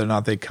whether or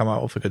not they'd come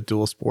out with like a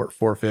dual sport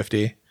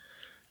 450.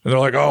 And they're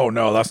like, oh,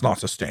 no, that's not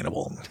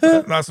sustainable.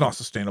 That's not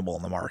sustainable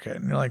in the market.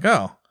 And you're like,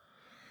 oh,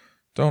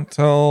 don't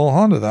tell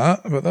Honda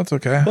that, but that's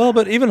okay. Well,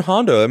 but even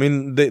Honda, I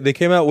mean, they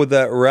came out with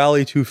that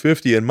Rally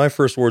 250, and my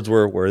first words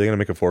were they going to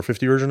make a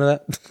 450 version of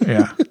that?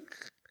 Yeah.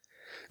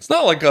 It's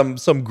not like I'm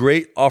some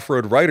great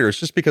off-road rider. It's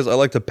just because I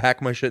like to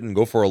pack my shit and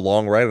go for a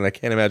long ride, and I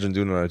can't imagine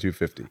doing it on a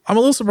 250. I'm a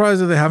little surprised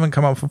that they haven't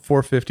come out with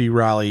 450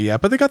 Rally yet,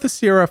 but they got the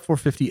CRF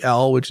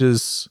 450L, which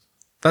is...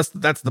 That's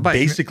the bike.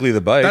 Basically the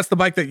bike. That's the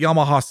bike that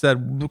Yamaha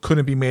said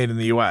couldn't be made in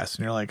the US.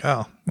 And you're like,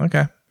 oh,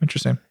 okay,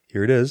 interesting.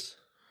 Here it is.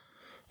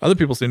 Other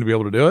people seem to be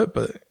able to do it,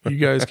 but you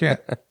guys can't.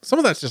 Some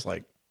of that's just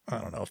like, I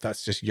don't know if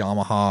that's just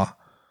Yamaha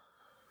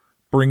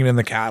bringing in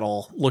the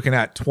cattle, looking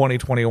at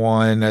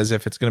 2021 as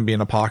if it's going to be an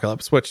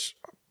apocalypse, which,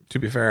 to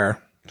be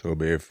fair,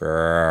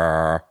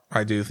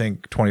 I do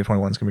think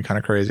 2021 is going to be kind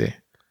of crazy.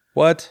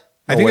 What?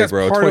 I think that's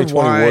bro. part of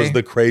 2020 why- was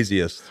the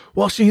craziest.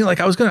 Well, Shane, like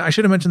I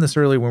should have mentioned this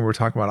earlier when we were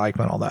talking about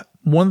Eichmann and all that.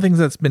 One thing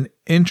that's been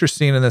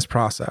interesting in this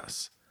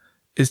process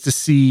is to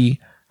see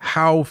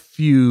how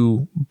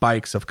few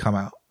bikes have come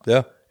out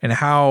Yeah. and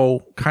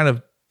how kind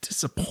of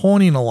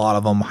disappointing a lot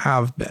of them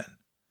have been.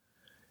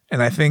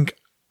 And I think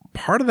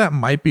part of that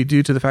might be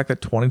due to the fact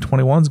that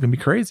 2021 is going to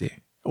be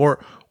crazy,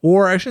 or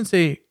I shouldn't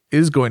say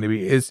is going to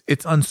be. It's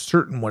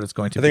uncertain what it's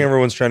going to I be. think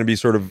everyone's trying to be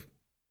sort of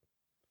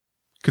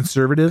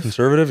Conservative.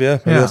 conservative. Yeah.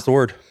 Maybe Yeah. that's the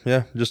word.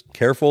 Yeah. Just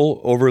careful,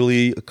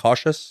 overly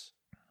cautious.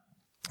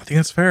 I think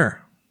that's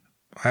fair.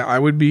 I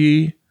would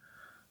be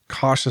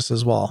cautious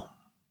as well.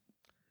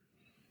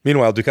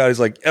 Meanwhile, Ducati's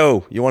like,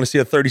 oh, you want to see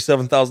a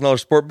 $37,000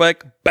 sport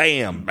bike?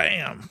 Bam.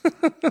 Bam.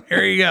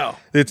 Here you go.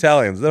 The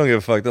Italians, they don't give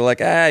a fuck. They're like,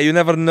 you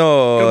never Good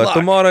know. luck.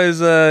 Tomorrow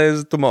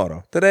is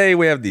tomorrow. Today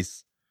we have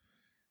this.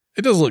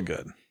 It does look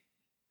good.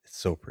 It's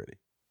so pretty.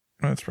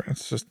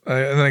 It's just,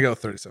 and then I go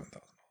 $37,000.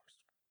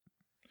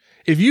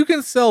 If you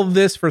can sell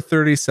this for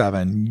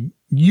 37,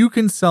 you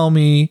can sell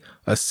me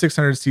a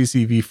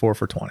 600cc V4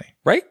 for 20.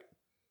 Right?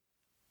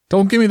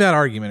 Don't give me that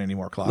argument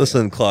anymore, Claudia.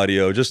 Listen,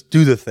 Claudio, just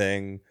do the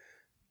thing.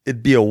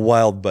 It'd be a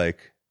wild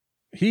bike.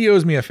 He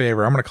owes me a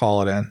favor. I'm going to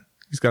call it in.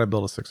 He's got to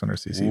build a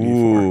 600cc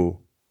V4. Ooh.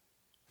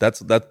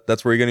 That's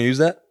where you're going to use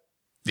that?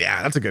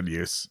 Yeah, that's a good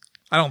use.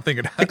 I don't think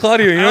it. Hey,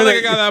 Claudio, I don't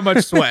think I got that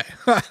much sway.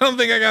 I don't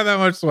think I got that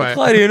much sway.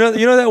 Claudio,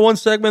 you know that one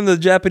segment the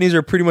Japanese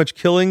are pretty much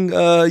killing?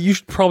 You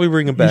should probably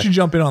bring it back. You should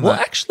jump in on that. Well,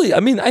 actually, I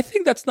mean, I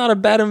think that's not a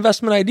bad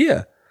investment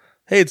idea.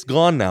 Hey, it's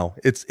gone now.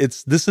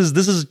 This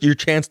is your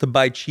chance to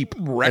buy cheap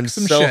and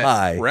sell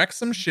high. Wreck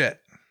some shit.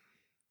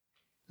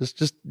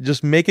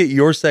 Just make it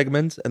your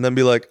segment and then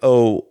be like,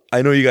 oh,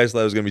 I know you guys thought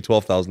it was going to be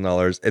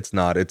 $12,000. It's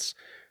not. It's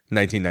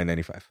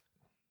 $19,995.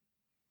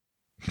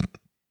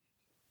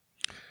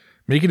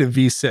 Make it a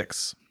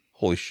V6.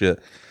 Holy shit.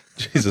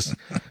 Jesus.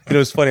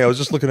 It's funny. I was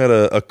just looking at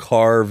a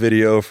car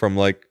video from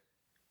like,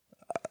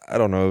 I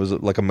don't know. It was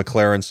like a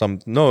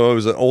McLaren. No, it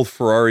was an old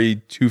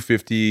Ferrari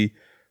 250.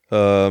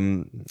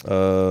 I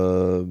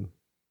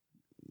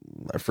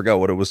forgot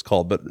what it was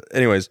called. But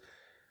anyways,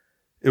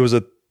 it was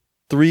a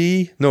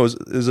 3-liter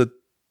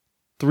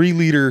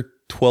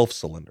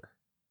 12-cylinder.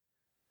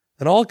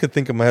 And all I could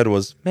think in my head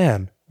was,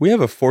 man, we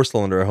have a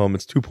 4-cylinder at home.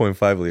 It's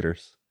 2.5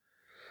 liters.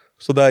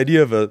 So the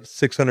idea of a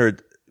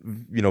 600,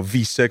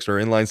 V6 or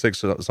inline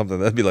 6 or something,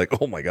 that'd be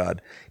like, oh my God.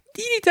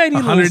 Teeny tiny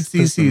 100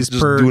 cc's just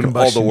per doing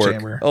combustion all the work.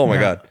 chamber. Oh my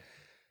God.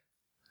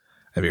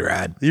 That'd be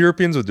rad. The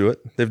Europeans would do it.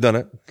 They've done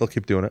it. They'll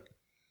keep doing it.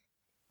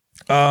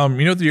 You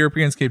know what the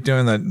Europeans keep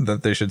doing that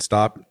they should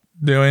stop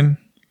doing?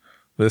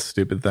 This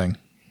stupid thing.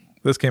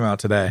 This came out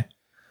today.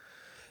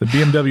 The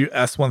BMW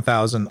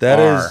S1000R. That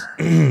is,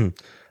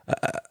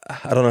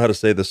 I don't know how to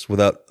say this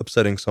without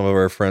upsetting some of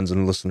our friends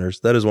and listeners.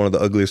 That is one of the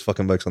ugliest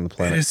fucking bikes on the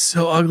planet. It is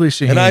so ugly,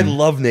 Shaheen. And I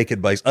love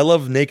naked bikes. I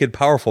love naked,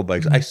 powerful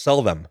bikes. I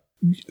sell them.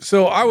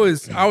 So I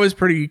was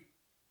pretty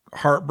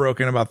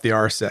heartbroken about the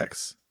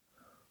R6.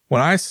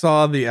 When I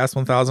saw the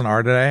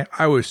S1000R today,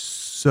 I was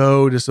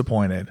so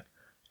disappointed.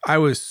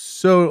 Because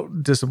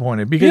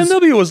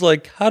BMW was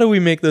like, how do we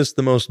make this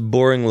the most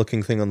boring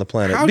looking thing on the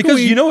planet? Because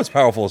it's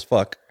powerful as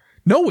fuck.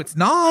 No, it's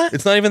not.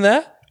 It's not even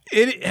that?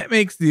 It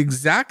makes the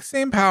exact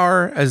same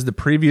power as the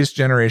previous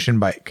generation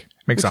bike.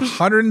 It makes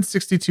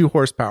 162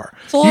 horsepower.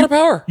 It's a lot of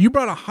power. You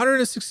brought a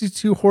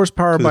 162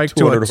 horsepower bike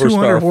to a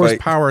 200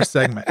 horsepower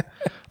segment.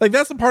 Like,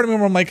 that's the part of me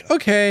where I'm like,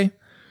 okay,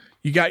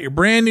 you got your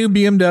brand new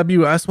BMW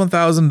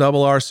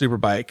S1000RR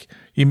Superbike.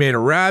 You made a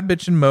rad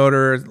bitchin'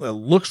 motor. It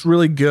looks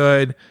really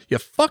good. You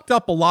fucked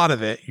up a lot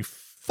of it. You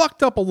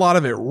fucked up a lot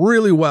of it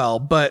really well,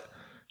 but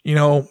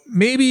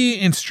maybe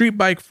in street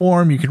bike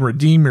form, you can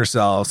redeem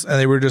yourselves. And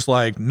they were just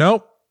like,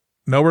 nope,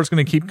 we're just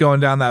going to keep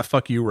going down that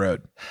fuck you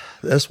road.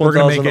 The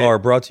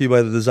S1000R brought to you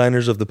by the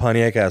designers of the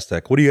Pontiac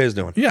Aztek. What are you guys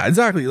doing? Yeah,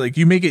 exactly. Like,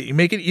 you make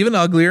it even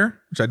uglier,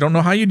 which I don't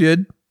know how you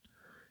did.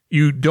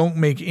 You don't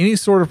make any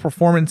sort of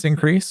performance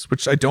increase,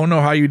 which I don't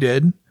know how you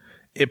did.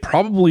 It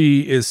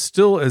probably is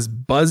still as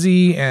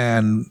buzzy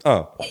and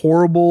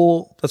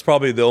horrible. That's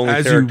probably the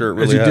only character it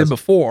really as you has. did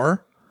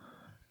before.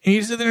 And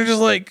you sit there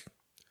just like,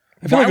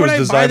 I feel like it was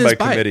designed by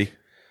committee.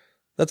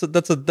 That's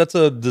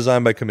a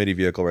design by committee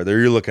vehicle right there.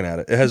 You're looking at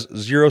it. It has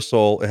zero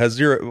soul. It has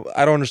zero.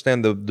 I don't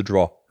understand the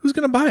draw. Who's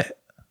gonna buy it?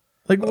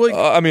 Like,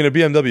 I mean, a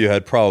BMW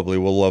head probably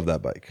will love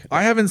that bike.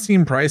 I haven't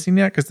seen pricing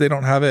yet because they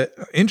don't have it.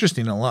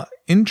 Interesting a lot.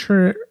 Oh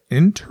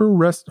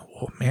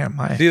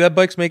man, See, that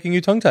bike's making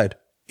you tongue tied.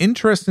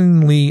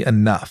 Interestingly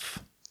enough,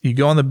 you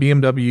go on the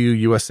BMW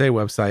USA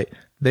website.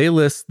 They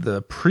list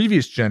the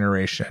previous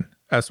generation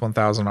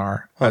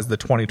S1000R as the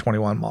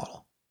 2021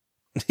 model.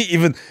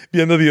 Even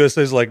BMW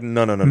USA is like,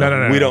 no.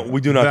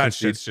 We do not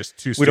concede. It's just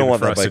too we don't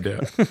want for that us bike.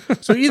 to do.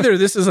 So either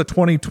this is a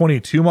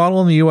 2022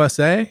 model in the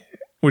USA,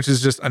 which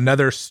is just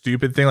another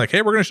stupid thing. Like,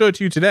 hey, we're going to show it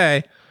to you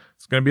today.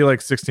 It's going to be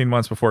like 16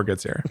 months before it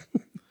gets here.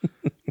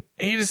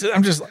 And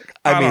I'm just like,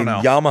 I don't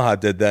know. Yamaha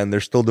did that, and they're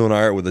still doing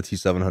all right with the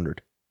T700.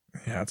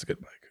 Yeah, it's a good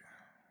bike.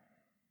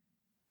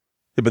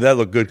 Yeah, but that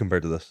looked good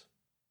compared to this.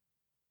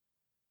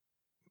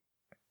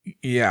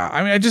 Yeah,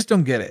 I mean, I just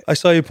don't get it. I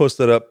saw you post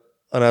that up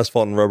on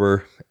Asphalt and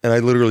Rubber, and I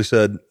literally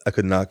said I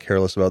could not care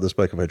less about this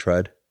bike if I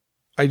tried.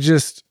 And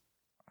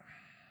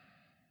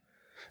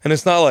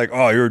it's not like,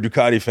 oh, you're a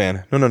Ducati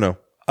fan. No.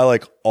 I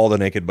like all the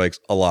naked bikes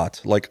a lot.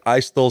 Like,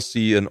 I still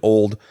see an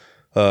old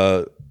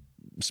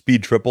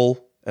Speed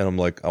Triple, and I'm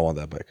like, I want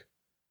that bike.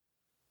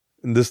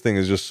 And this thing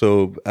is just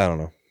so, I don't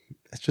know.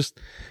 It's just,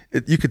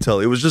 you could tell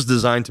it was just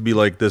designed to be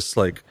like this,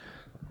 like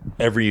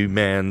every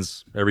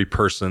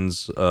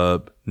person's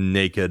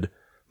naked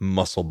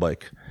muscle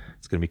bike.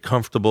 It's going to be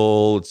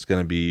comfortable. It's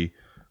going to be,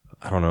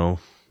 I don't know,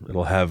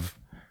 it'll have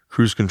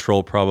cruise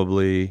control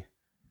probably.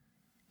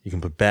 You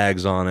can put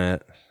bags on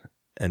it,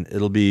 and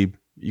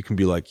you can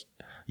be like,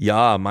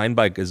 yeah, mine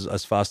bike is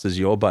as fast as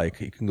your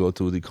bike. You can go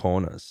to the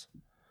corners.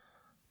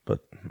 But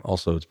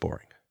also it's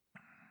boring.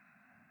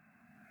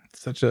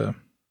 Such a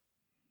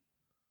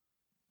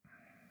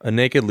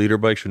naked leader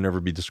bike should never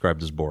be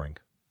described as boring.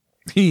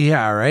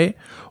 Yeah, right?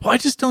 Well, I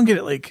just don't get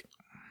it. Like,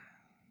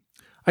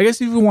 I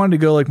guess if you wanted to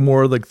go like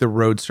more like the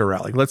roadster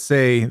route, like let's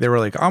say they were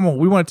like,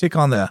 we want to take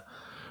on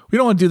we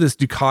don't want to do this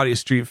Ducati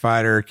Street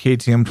Fighter,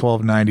 KTM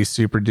 1290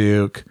 Super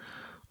Duke,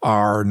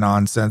 our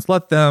nonsense.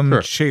 Let them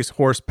Sure. chase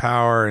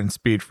horsepower and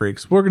speed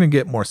freaks. We're going to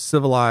get more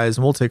civilized,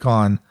 and we'll take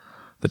on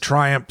the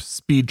Triumph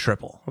Speed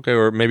Triple. Okay,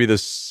 or maybe the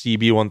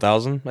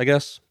CB1000, I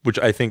guess, which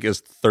I think is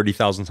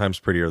 30,000 times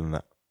prettier than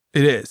that.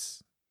 It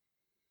is.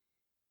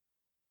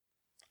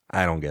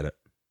 I don't get it.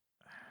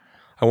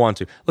 I want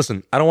to.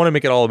 Listen, I don't want to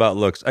make it all about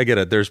looks. I get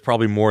it. There's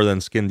probably more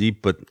than skin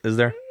deep, but is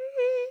there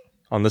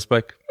on this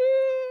bike?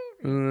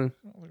 I don't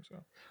think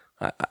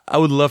so. I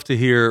would love to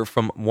hear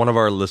from one of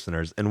our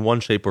listeners in one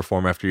shape or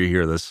form after you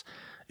hear this.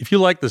 If you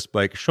like this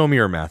bike, show me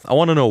your math. I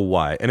want to know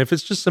why. And if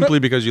it's just simply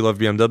because you love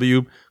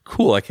BMW,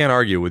 cool, I can't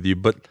argue with you.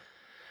 But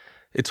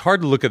it's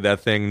hard to look at that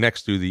thing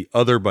next to the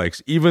other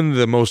bikes, even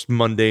the most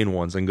mundane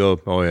ones, and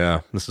go, oh yeah,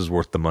 this is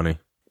worth the money.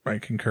 I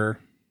concur.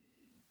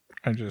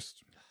 I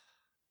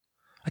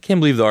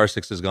can't believe the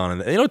R6 is gone.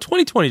 And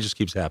 2020 just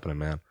keeps happening,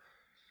 man.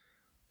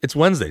 It's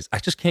Wednesdays. I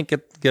just can't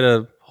get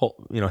a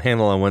whole,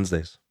 handle on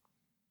Wednesdays.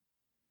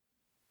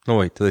 No,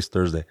 wait, today's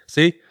Thursday.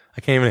 See?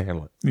 I can't even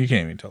handle it. You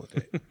can't even tell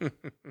the date.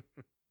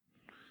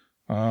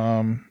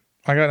 I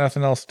got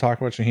nothing else to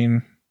talk about,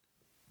 Shaheen.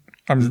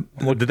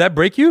 Did that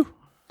break you?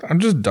 I'm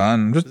just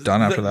done. I'm just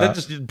done after that. That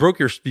just broke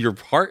your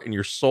heart and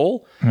your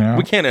soul. Yeah.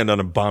 We can't end on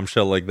a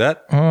bombshell like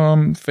that.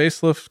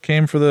 Facelift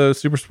came for the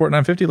Super Sport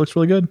 950. Looks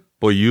really good.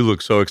 Boy, you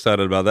look so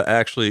excited about that.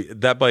 Actually,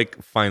 that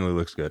bike finally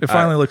looks good. It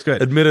finally looks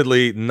good.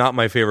 Admittedly, not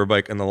my favorite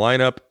bike in the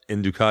lineup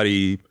in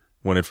Ducati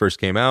when it first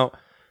came out.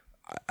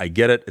 I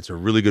get it. It's a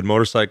really good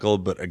motorcycle,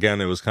 but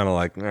again, it was kind of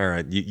like, all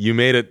right, you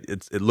made it.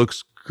 It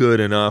looks good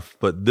enough,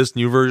 but this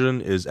new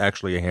version is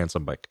actually a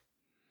handsome bike.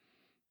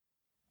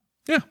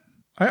 Yeah.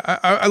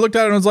 I looked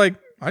at it and was like,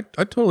 I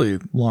totally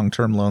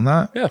long-term loan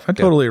that. Yeah. I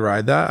totally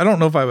ride that. I don't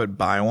know if I would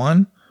buy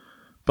one,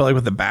 but like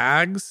with the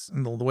bags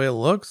and the way it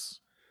looks.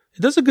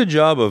 It does a good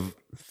job of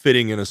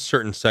fitting in a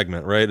certain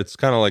segment, right? It's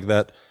kind of like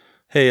that,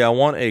 hey, I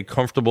want a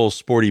comfortable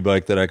sporty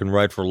bike that I can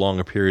ride for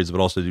longer periods, but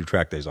also do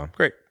track days on.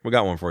 Great. We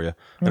got one for you.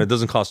 And it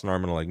doesn't cost an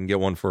arm and a leg. You can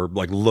get one for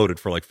loaded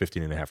for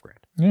 $15.5 grand.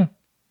 Yeah.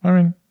 I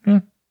mean,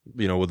 yeah.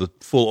 With the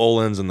full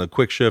Olins and the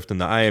quick shift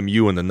and the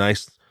IMU and the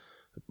nice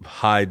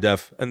high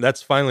def. And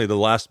that's finally the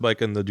last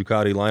bike in the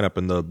Ducati lineup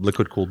and the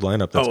liquid cooled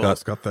lineup that's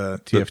it's got the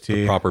TFT.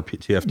 The proper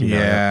TFT.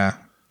 Yeah.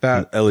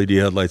 That LED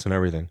headlights and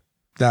everything.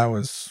 That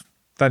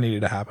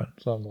needed to happen.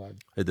 So I'm glad.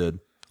 It did.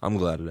 I'm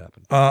glad it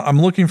happened.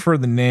 I'm looking for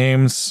the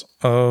names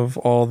of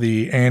all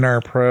the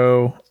A&R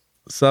Pro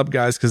sub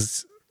guys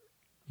because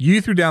you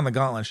threw down the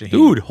gauntlet, Shaheen.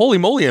 Dude, holy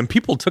moly. And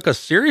people took us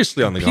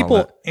seriously on the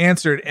gauntlet. People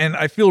answered, and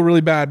I feel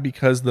really bad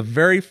because the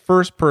very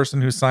first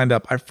person who signed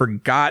up, I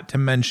forgot to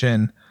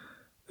mention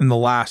in the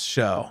last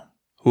show.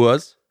 Who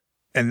was?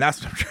 And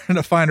that's what I'm trying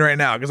to find right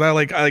now because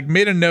I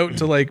made a note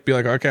to be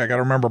like, okay, I got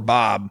to remember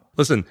Bob.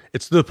 Listen,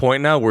 it's to the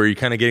point now where you're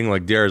kind of getting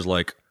like dares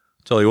like,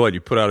 tell you what, you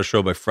put out a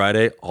show by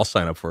Friday, I'll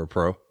sign up for a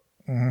pro.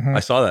 Mm-hmm. I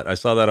saw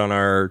that on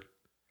our,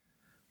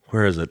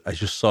 where is it? I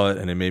just saw it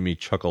and it made me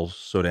chuckle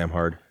so damn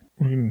hard.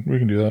 We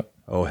can do that.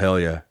 Oh, hell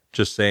yeah.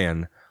 Just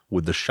saying,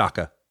 with the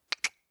Shaka.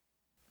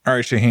 All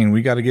right, Shaheen,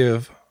 we got to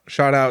give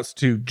shout outs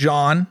to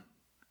John.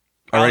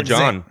 All right,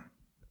 John.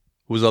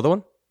 Who was the other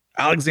one?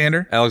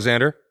 Alexander.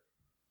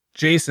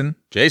 Jason.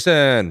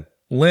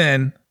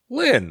 Lynn.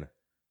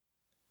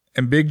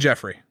 And Big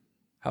Jeffrey.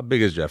 How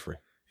big is Jeffrey?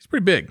 He's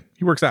pretty big.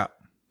 He works out.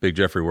 Big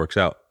Jeffrey works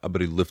out. I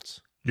bet he lifts.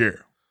 Yeah.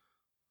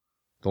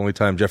 The only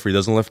time Jeffrey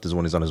doesn't lift is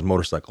when he's on his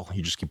motorcycle.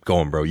 You just keep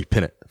going, bro. You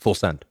pin it. Full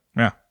send.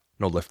 Yeah.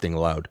 No lifting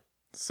allowed.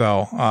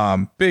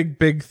 So,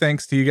 big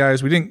thanks to you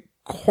guys. We didn't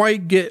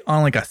quite get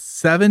on like a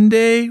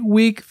 7-day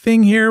week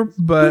thing here,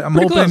 but I'm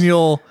hoping close.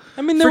 You'll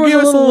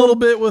forgive us a little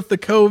bit with the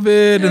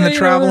COVID and the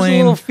traveling. There's a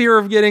little fear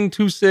of getting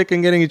too sick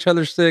and getting each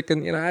other sick.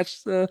 And,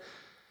 that's we're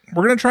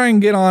going to try and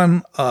get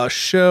on a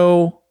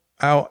show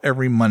out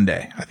every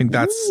Monday. I think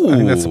that's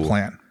the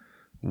plan.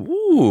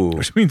 Ooh.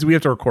 Which means we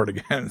have to record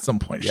again at some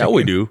point. Yeah,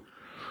 we do.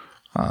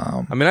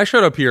 I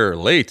showed up here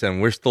late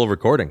and we're still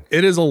recording.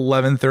 It is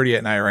 11:30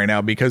 at night right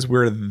now because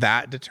we're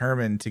that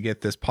determined to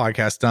get this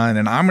podcast done,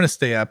 and I'm going to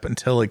stay up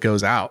until it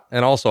goes out.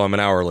 And also, I'm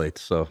an hour late,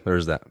 so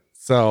there's that.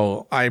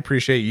 So I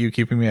appreciate you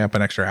keeping me up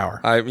an extra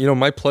hour.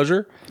 My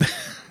pleasure.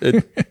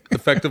 It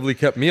effectively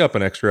kept me up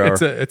an extra hour.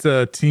 It's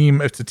a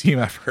team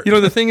effort.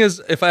 The thing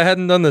is, if I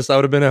hadn't done this, I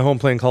would have been at home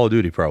playing Call of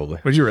Duty probably.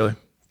 Would you really?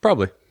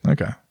 Probably.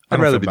 Okay. I'd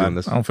rather be doing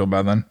this. I don't feel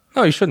bad then.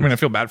 No, you shouldn't. I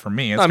feel bad for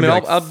me. It's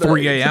I'll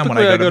 3 a.m. when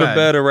I go to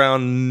bed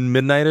around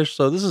midnight-ish,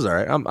 so this is all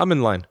right. I'm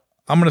in line.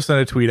 I'm going to send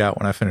a tweet out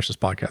when I finish this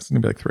podcast. It's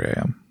going to be like 3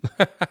 a.m.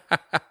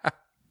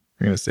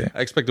 You're going to see.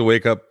 I expect to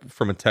wake up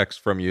from a text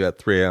from you at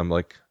 3 a.m.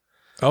 like,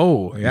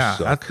 oh,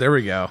 yeah. There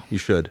we go. You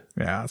should.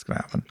 Yeah, that's going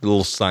to happen. A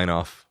little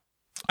sign-off.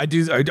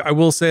 I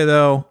will say,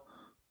 though,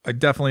 I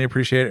definitely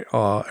appreciate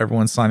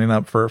everyone signing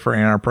up for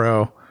A&R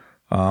Pro.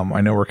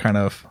 I know we're kind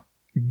of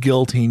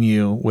guilting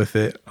you with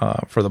it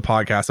for the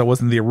podcast. That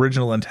wasn't the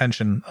original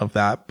intention of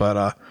that,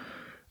 but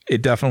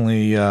it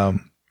definitely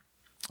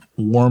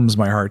warms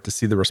my heart to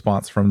see the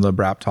response from the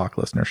Brap Talk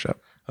listenership.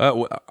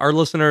 Our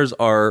listeners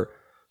are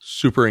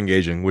super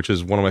engaging, which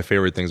is one of my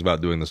favorite things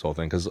about doing this whole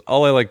thing. Because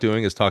all I like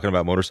doing is talking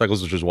about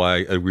motorcycles, which is why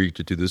I agreed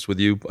to do this with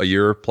you a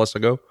year plus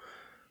ago.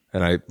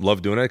 And I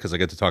love doing it because I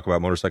get to talk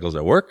about motorcycles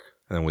at work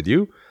and then with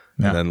you.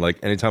 Yeah. And then like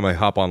anytime I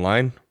hop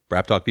online,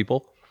 Brap Talk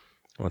people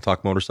want to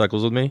talk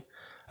motorcycles with me.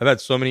 I've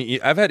had so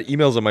many. I've had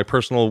emails on my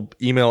personal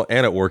email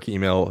and at work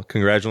email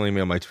congratulating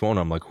me on my phone.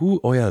 I'm like,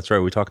 who? Oh yeah, that's right.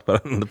 We talked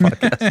about it on the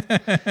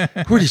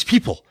podcast. Who are these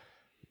people?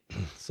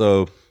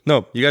 So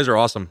no, you guys are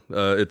awesome.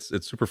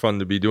 It's super fun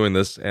to be doing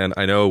this, and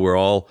I know we're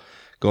all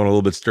going a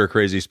little bit stir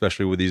crazy,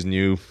 especially with these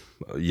new,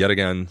 yet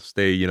again,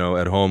 stay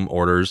at home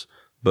orders.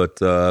 But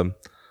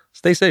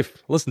stay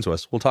safe. Listen to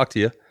us. We'll talk to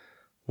you.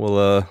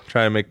 We'll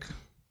try and make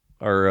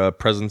our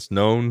presence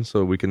known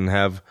so we can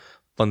have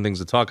fun things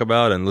to talk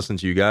about and listen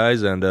to you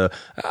guys. And I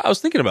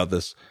was thinking about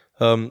this.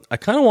 I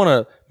kind of want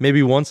to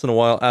maybe once in a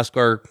while ask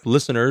our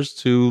listeners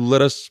to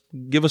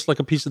give us like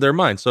a piece of their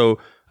mind. So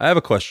I have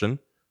a question.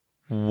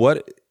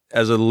 What,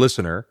 as a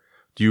listener,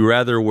 do you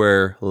rather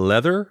wear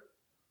leather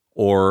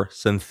or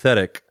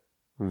synthetic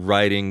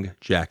riding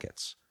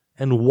jackets,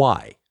 and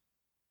why?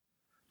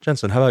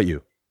 Jensen, how about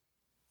you?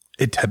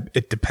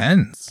 It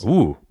depends.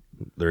 Ooh,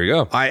 there you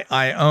go.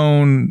 I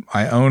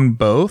own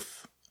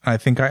both. I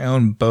think I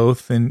own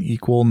both in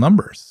equal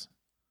numbers.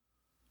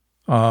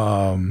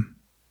 I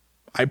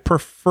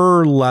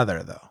prefer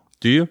leather though.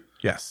 Do you?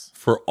 Yes.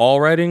 For all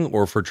riding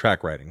or for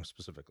track riding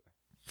specifically?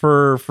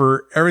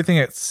 For everything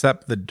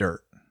except the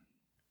dirt.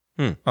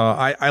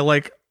 I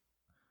like,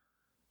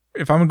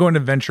 if I'm going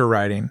adventure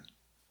riding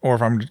or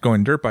if I'm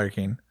going dirt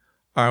biking,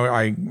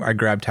 I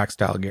grab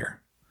textile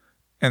gear.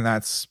 And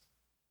that's...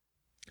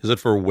 Is it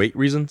for weight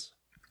reasons?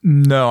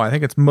 No, I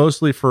think it's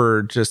mostly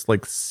for just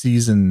like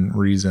season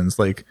reasons.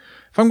 Like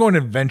if I'm going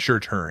adventure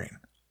touring,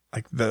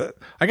 I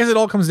guess it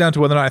all comes down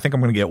to whether or not I think I'm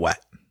going to get wet.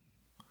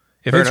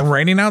 If Fair it's enough.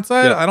 Raining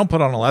outside, yeah. I don't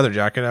put on a leather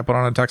jacket. I put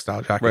on a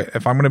textile jacket. Right.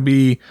 If I'm going to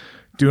be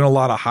doing a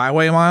lot of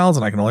highway miles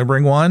and I can only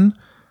bring one,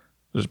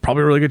 there's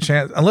probably a really good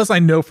chance, unless I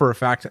know for a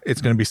fact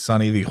it's going to be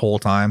sunny the whole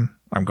time.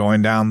 I'm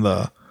going down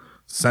the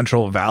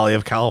Central Valley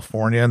of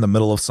California in the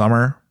middle of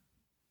summer.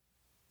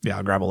 Yeah,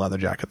 I'll grab a leather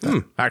jacket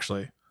then.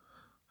 Actually,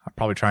 I'll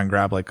probably try and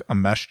grab like a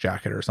mesh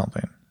jacket or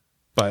something.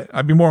 But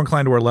I'd be more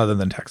inclined to wear leather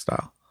than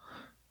textile.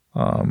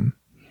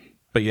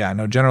 But yeah,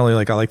 no, generally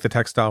like I like the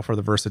textile for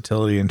the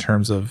versatility in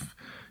terms of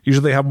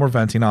usually they have more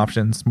venting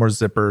options, more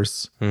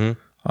zippers.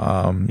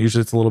 Mm-hmm.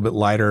 Usually it's a little bit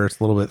lighter, it's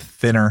a little bit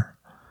thinner,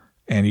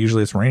 and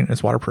usually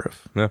it's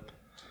waterproof. Yeah.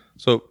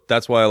 So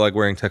that's why I like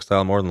wearing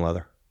textile more than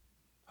leather.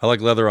 I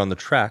like leather on the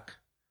track,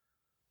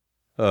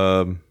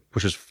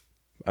 which is,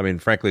 I mean,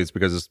 frankly, it's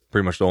because it's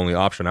pretty much the only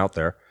option out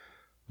there.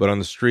 But on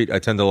the street, I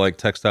tend to like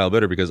textile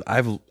better because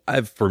I've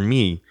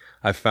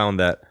found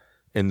that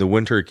in the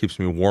winter it keeps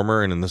me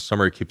warmer and in the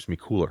summer it keeps me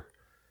cooler.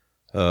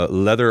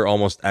 Leather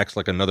almost acts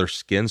like another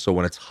skin, so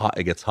when it's hot,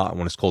 it gets hot, and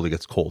when it's cold, it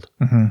gets cold.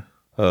 Mm-hmm.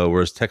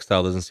 Whereas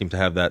textile doesn't seem to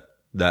have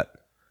that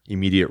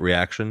immediate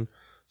reaction.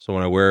 So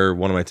when I wear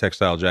one of my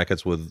textile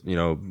jackets with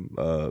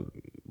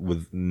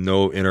with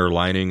no inner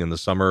lining in the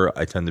summer,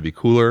 I tend to be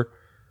cooler.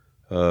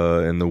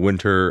 In the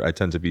winter, I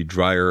tend to be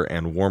drier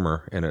and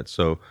warmer in it.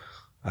 So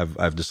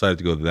I've decided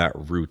to go that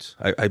route.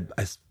 I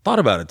thought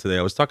about it today.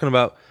 I was talking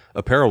about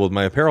apparel with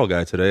my apparel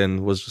guy today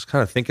and was just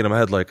kind of thinking in my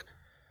head, like,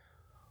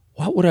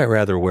 what would I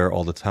rather wear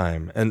all the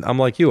time? And I'm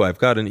like you, I've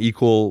got an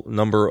equal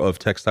number of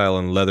textile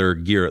and leather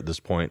gear at this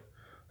point.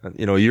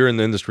 You know, you're in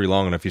the industry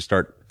long enough, you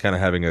start kind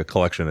of having a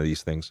collection of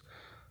these things.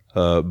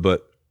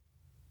 But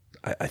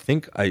I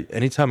think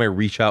anytime I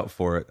reach out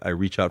for it, I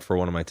reach out for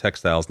one of my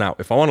textiles. Now,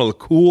 if I want to look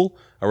cool,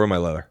 I wear my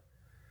leather.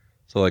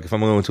 So like if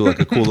I'm going to like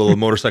a cool little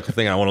motorcycle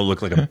thing, I want to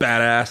look like a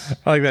badass.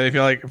 I like that. If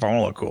I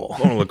want to look cool,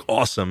 I want to look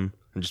awesome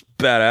and just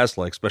badass,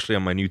 like especially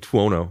on my new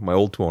Tuono, my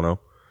old Tuono,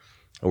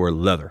 I wear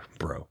leather,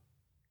 bro.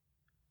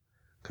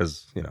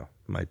 Because, you know,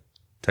 my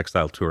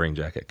textile touring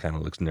jacket kind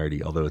of looks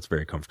nerdy, although it's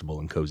very comfortable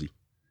and cozy.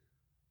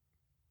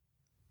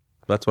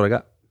 That's what I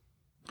got.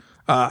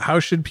 How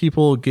should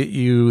people get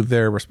you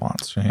their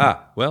response, Shane?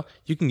 Well,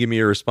 you can give me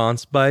a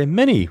response by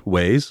many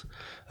ways.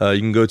 You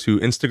can go to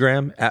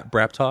Instagram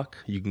 @BrapTalk.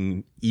 You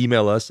can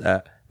email us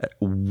at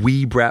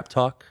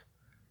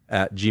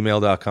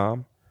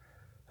webraptalk@gmail.com.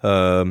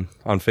 On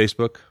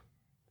Facebook,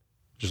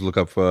 just look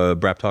up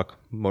Brap Talk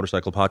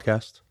Motorcycle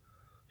Podcast.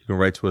 You can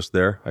write to us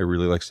there. I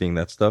really like seeing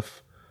that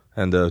stuff.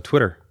 And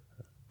Twitter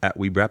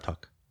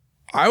 @webraptalk.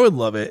 I would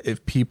love it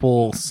if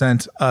people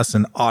sent us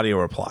an audio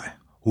reply.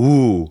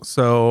 Ooh.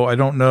 So I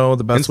don't know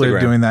the best way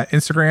of doing that.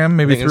 Instagram,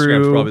 maybe through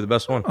Instagram's probably the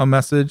best one. A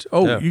message.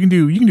 Oh, yeah. You can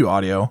do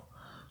audio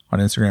on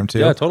Instagram too.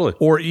 Yeah, totally.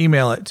 Or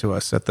email it to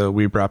us at the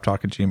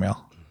webraptalk@gmail.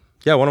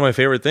 Yeah, one of my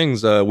favorite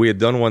things, we had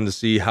done one to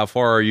see how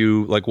far are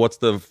you, like what's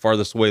the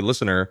farthest away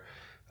listener.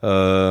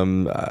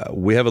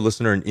 We have a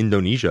listener in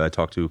Indonesia I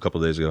talked to a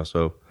couple of days ago.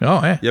 So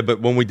hey. Yeah,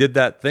 but when we did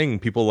that thing,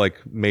 people like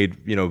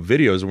made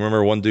videos.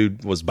 Remember, one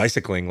dude was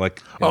bicycling.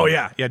 Like,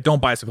 yeah, don't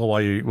bicycle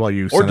while you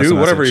or do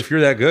whatever if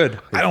you're that good.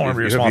 I don't want to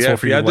be responsible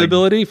for you. Have the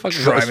ability,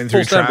 fucking driving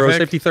through traffic. Bro,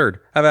 safety third.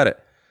 Have at it.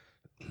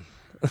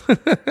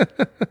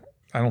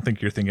 I don't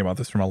think you're thinking about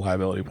this from a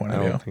liability point I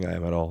of view. don't think I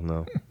am at all.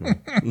 No, no.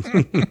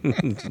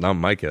 It's not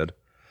my kid.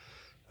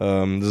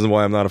 This is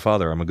why I'm not a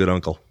father. I'm a good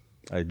uncle.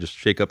 I just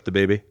shake up the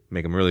baby,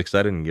 make him really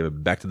excited, and give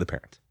it back to the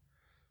parent.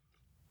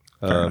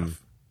 Fair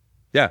enough.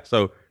 Yeah.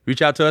 So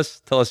reach out to us.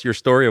 Tell us your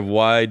story of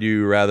why do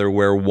you rather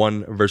wear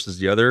one versus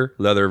the other,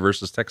 leather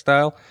versus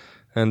textile,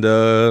 and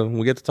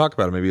we'll get to talk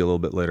about it maybe a little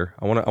bit later.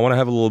 I want to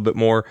have a little bit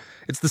more.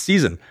 It's the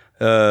season.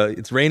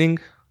 It's raining.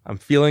 I'm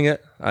feeling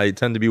it. I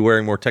tend to be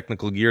wearing more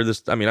technical gear.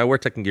 I wear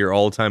technical gear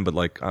all the time, but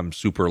like I'm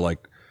super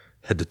like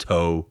head to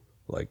toe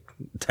like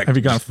tech. Have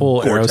you gone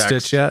full Gore-Tex.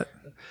 Aerostitch yet?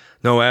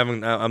 No, I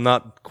haven't. I'm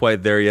not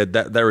quite there yet.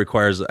 That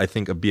requires, I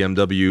think, a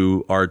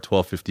BMW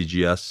R1250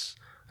 GS,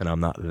 and I'm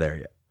not there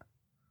yet.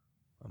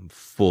 I'm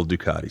full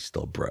Ducati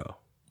still, bro.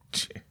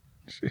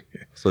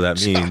 So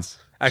that means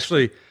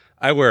actually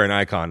I wear an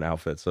Icon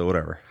outfit, so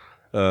whatever.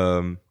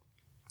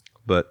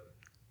 But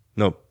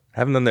no,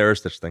 haven't done the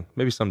Aerostitch thing.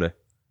 Maybe someday.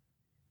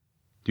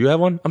 Do you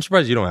have one? I'm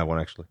surprised you don't have one,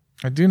 actually.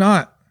 I do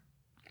not.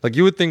 Like,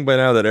 you would think by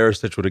now that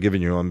Aerostitch would have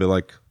given you one and be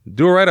like,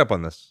 do a write-up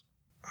on this.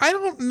 I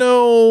don't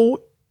know.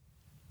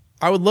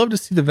 I would love to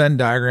see the Venn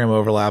diagram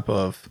overlap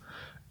of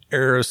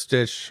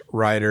Aerostitch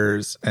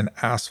riders and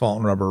asphalt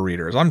and rubber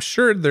readers. I'm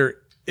sure there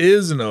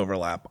is an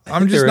overlap.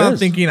 I'm just not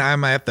thinking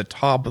I'm at the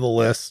top of the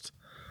list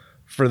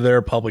for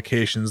their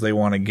publications they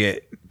want to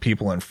get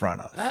people in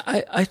front of.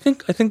 I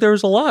think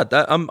there's a lot.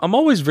 I'm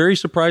always very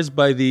surprised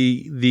by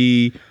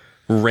the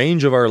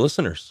range of our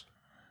listeners.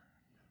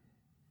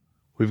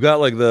 We've got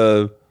like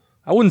I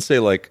wouldn't say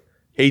like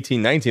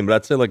 18, 19, but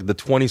I'd say like the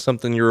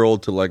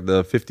 20-something-year-old to like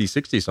the 50,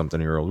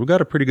 60-something-year-old. We've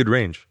got a pretty good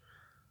range.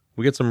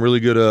 We get some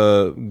really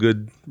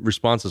good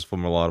responses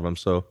from a lot of them.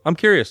 So I'm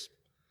curious.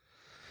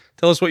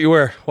 Tell us what you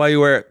wear, why you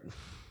wear it.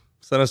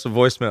 Send us a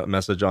voice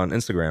message on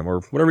Instagram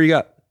or whatever you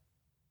got.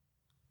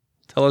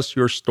 Tell us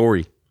your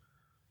story.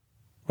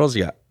 What else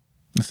you got?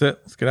 That's it.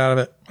 Let's get out of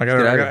it. I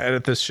gotta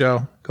edit this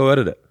show. Go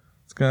edit it.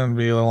 It's gonna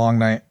be a long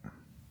night.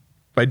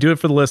 But I do it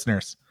for the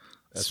listeners.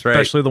 That's right.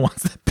 Especially the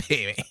ones that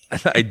pay me.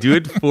 I do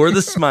it for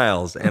the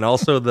smiles and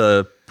also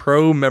the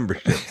pro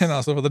membership. And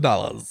also for the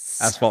dollars.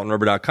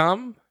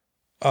 Asphaltandrubber.com.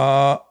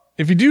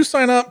 If you do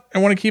sign up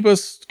and want to keep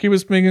us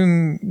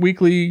making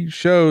weekly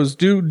shows,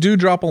 do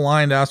drop a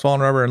line to Asphalt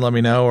and Rubber and let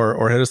me know,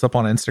 or hit us up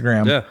on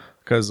Instagram. Yeah.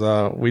 Because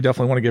we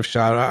definitely want to give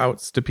shout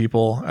outs to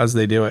people as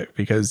they do it,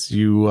 because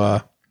you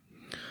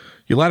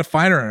light a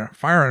fire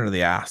under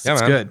the ass. Yeah,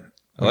 it's man. good.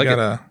 I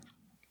like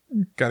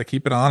Gotta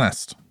keep it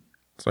honest.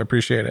 So I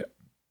appreciate it.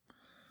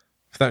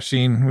 For that,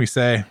 Sheen, we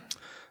say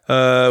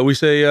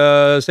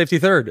safety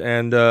third,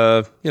 and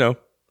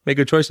make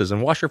good choices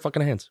and wash your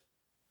fucking hands.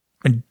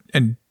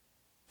 And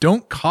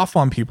don't cough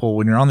on people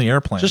when you're on the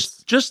airplane.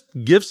 Just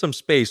give some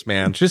space,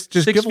 man. Just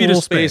 6 give a feet little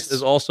of space space.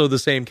 is also the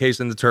same case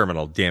in the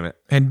terminal. Damn it!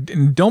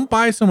 And don't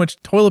buy so much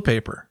toilet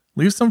paper.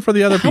 Leave some for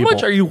the other people. How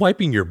much are you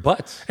wiping your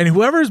butts? And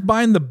whoever's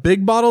buying the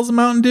big bottles of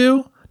Mountain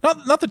Dew,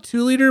 not the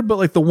 2 liter, but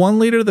like the 1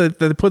 liter that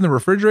they put in the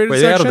refrigerated Wait,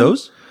 section. they out of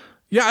those?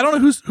 Yeah, I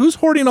don't know who's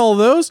hoarding all of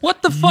those.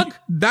 What the fuck?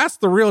 That's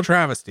the real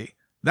travesty.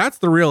 That's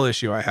the real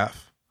issue I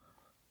have.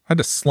 I had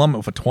to slum it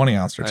with a 20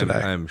 ouncer today.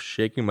 I'm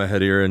shaking my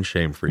head here in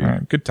shame for you. All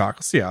right, good talk.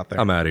 I'll see you out there.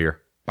 I'm out of here.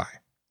 Bye.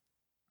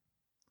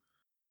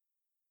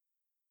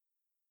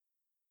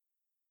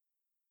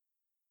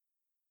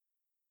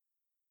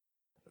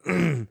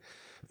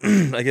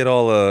 I get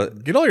all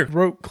Get all your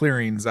throat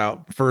clearings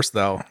out first,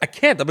 though. I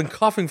can't. I've been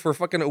coughing for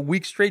fucking a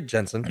week straight,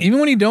 Jensen. Even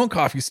when you don't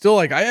cough, you still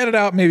I edit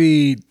out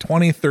maybe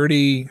 20,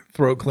 30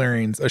 throat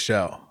clearings a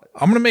show.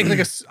 I'm gonna make like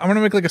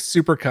a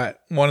super cut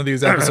one of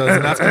these episodes,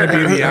 and that's gonna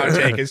be the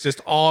outtake. It's just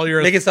all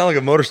your. Make it sound like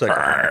a motorcycle.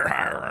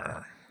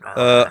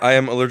 I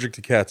am allergic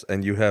to cats,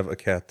 and you have a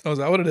cat. Oh, is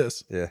that what it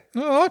is? Yeah.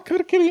 Oh,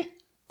 Coda Kitty.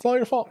 It's all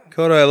your fault.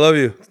 Coda, I love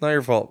you. It's not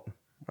your fault.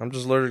 I'm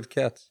just allergic to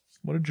cats.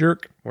 What a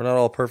jerk. We're not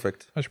all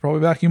perfect. I should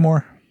probably back you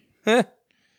more.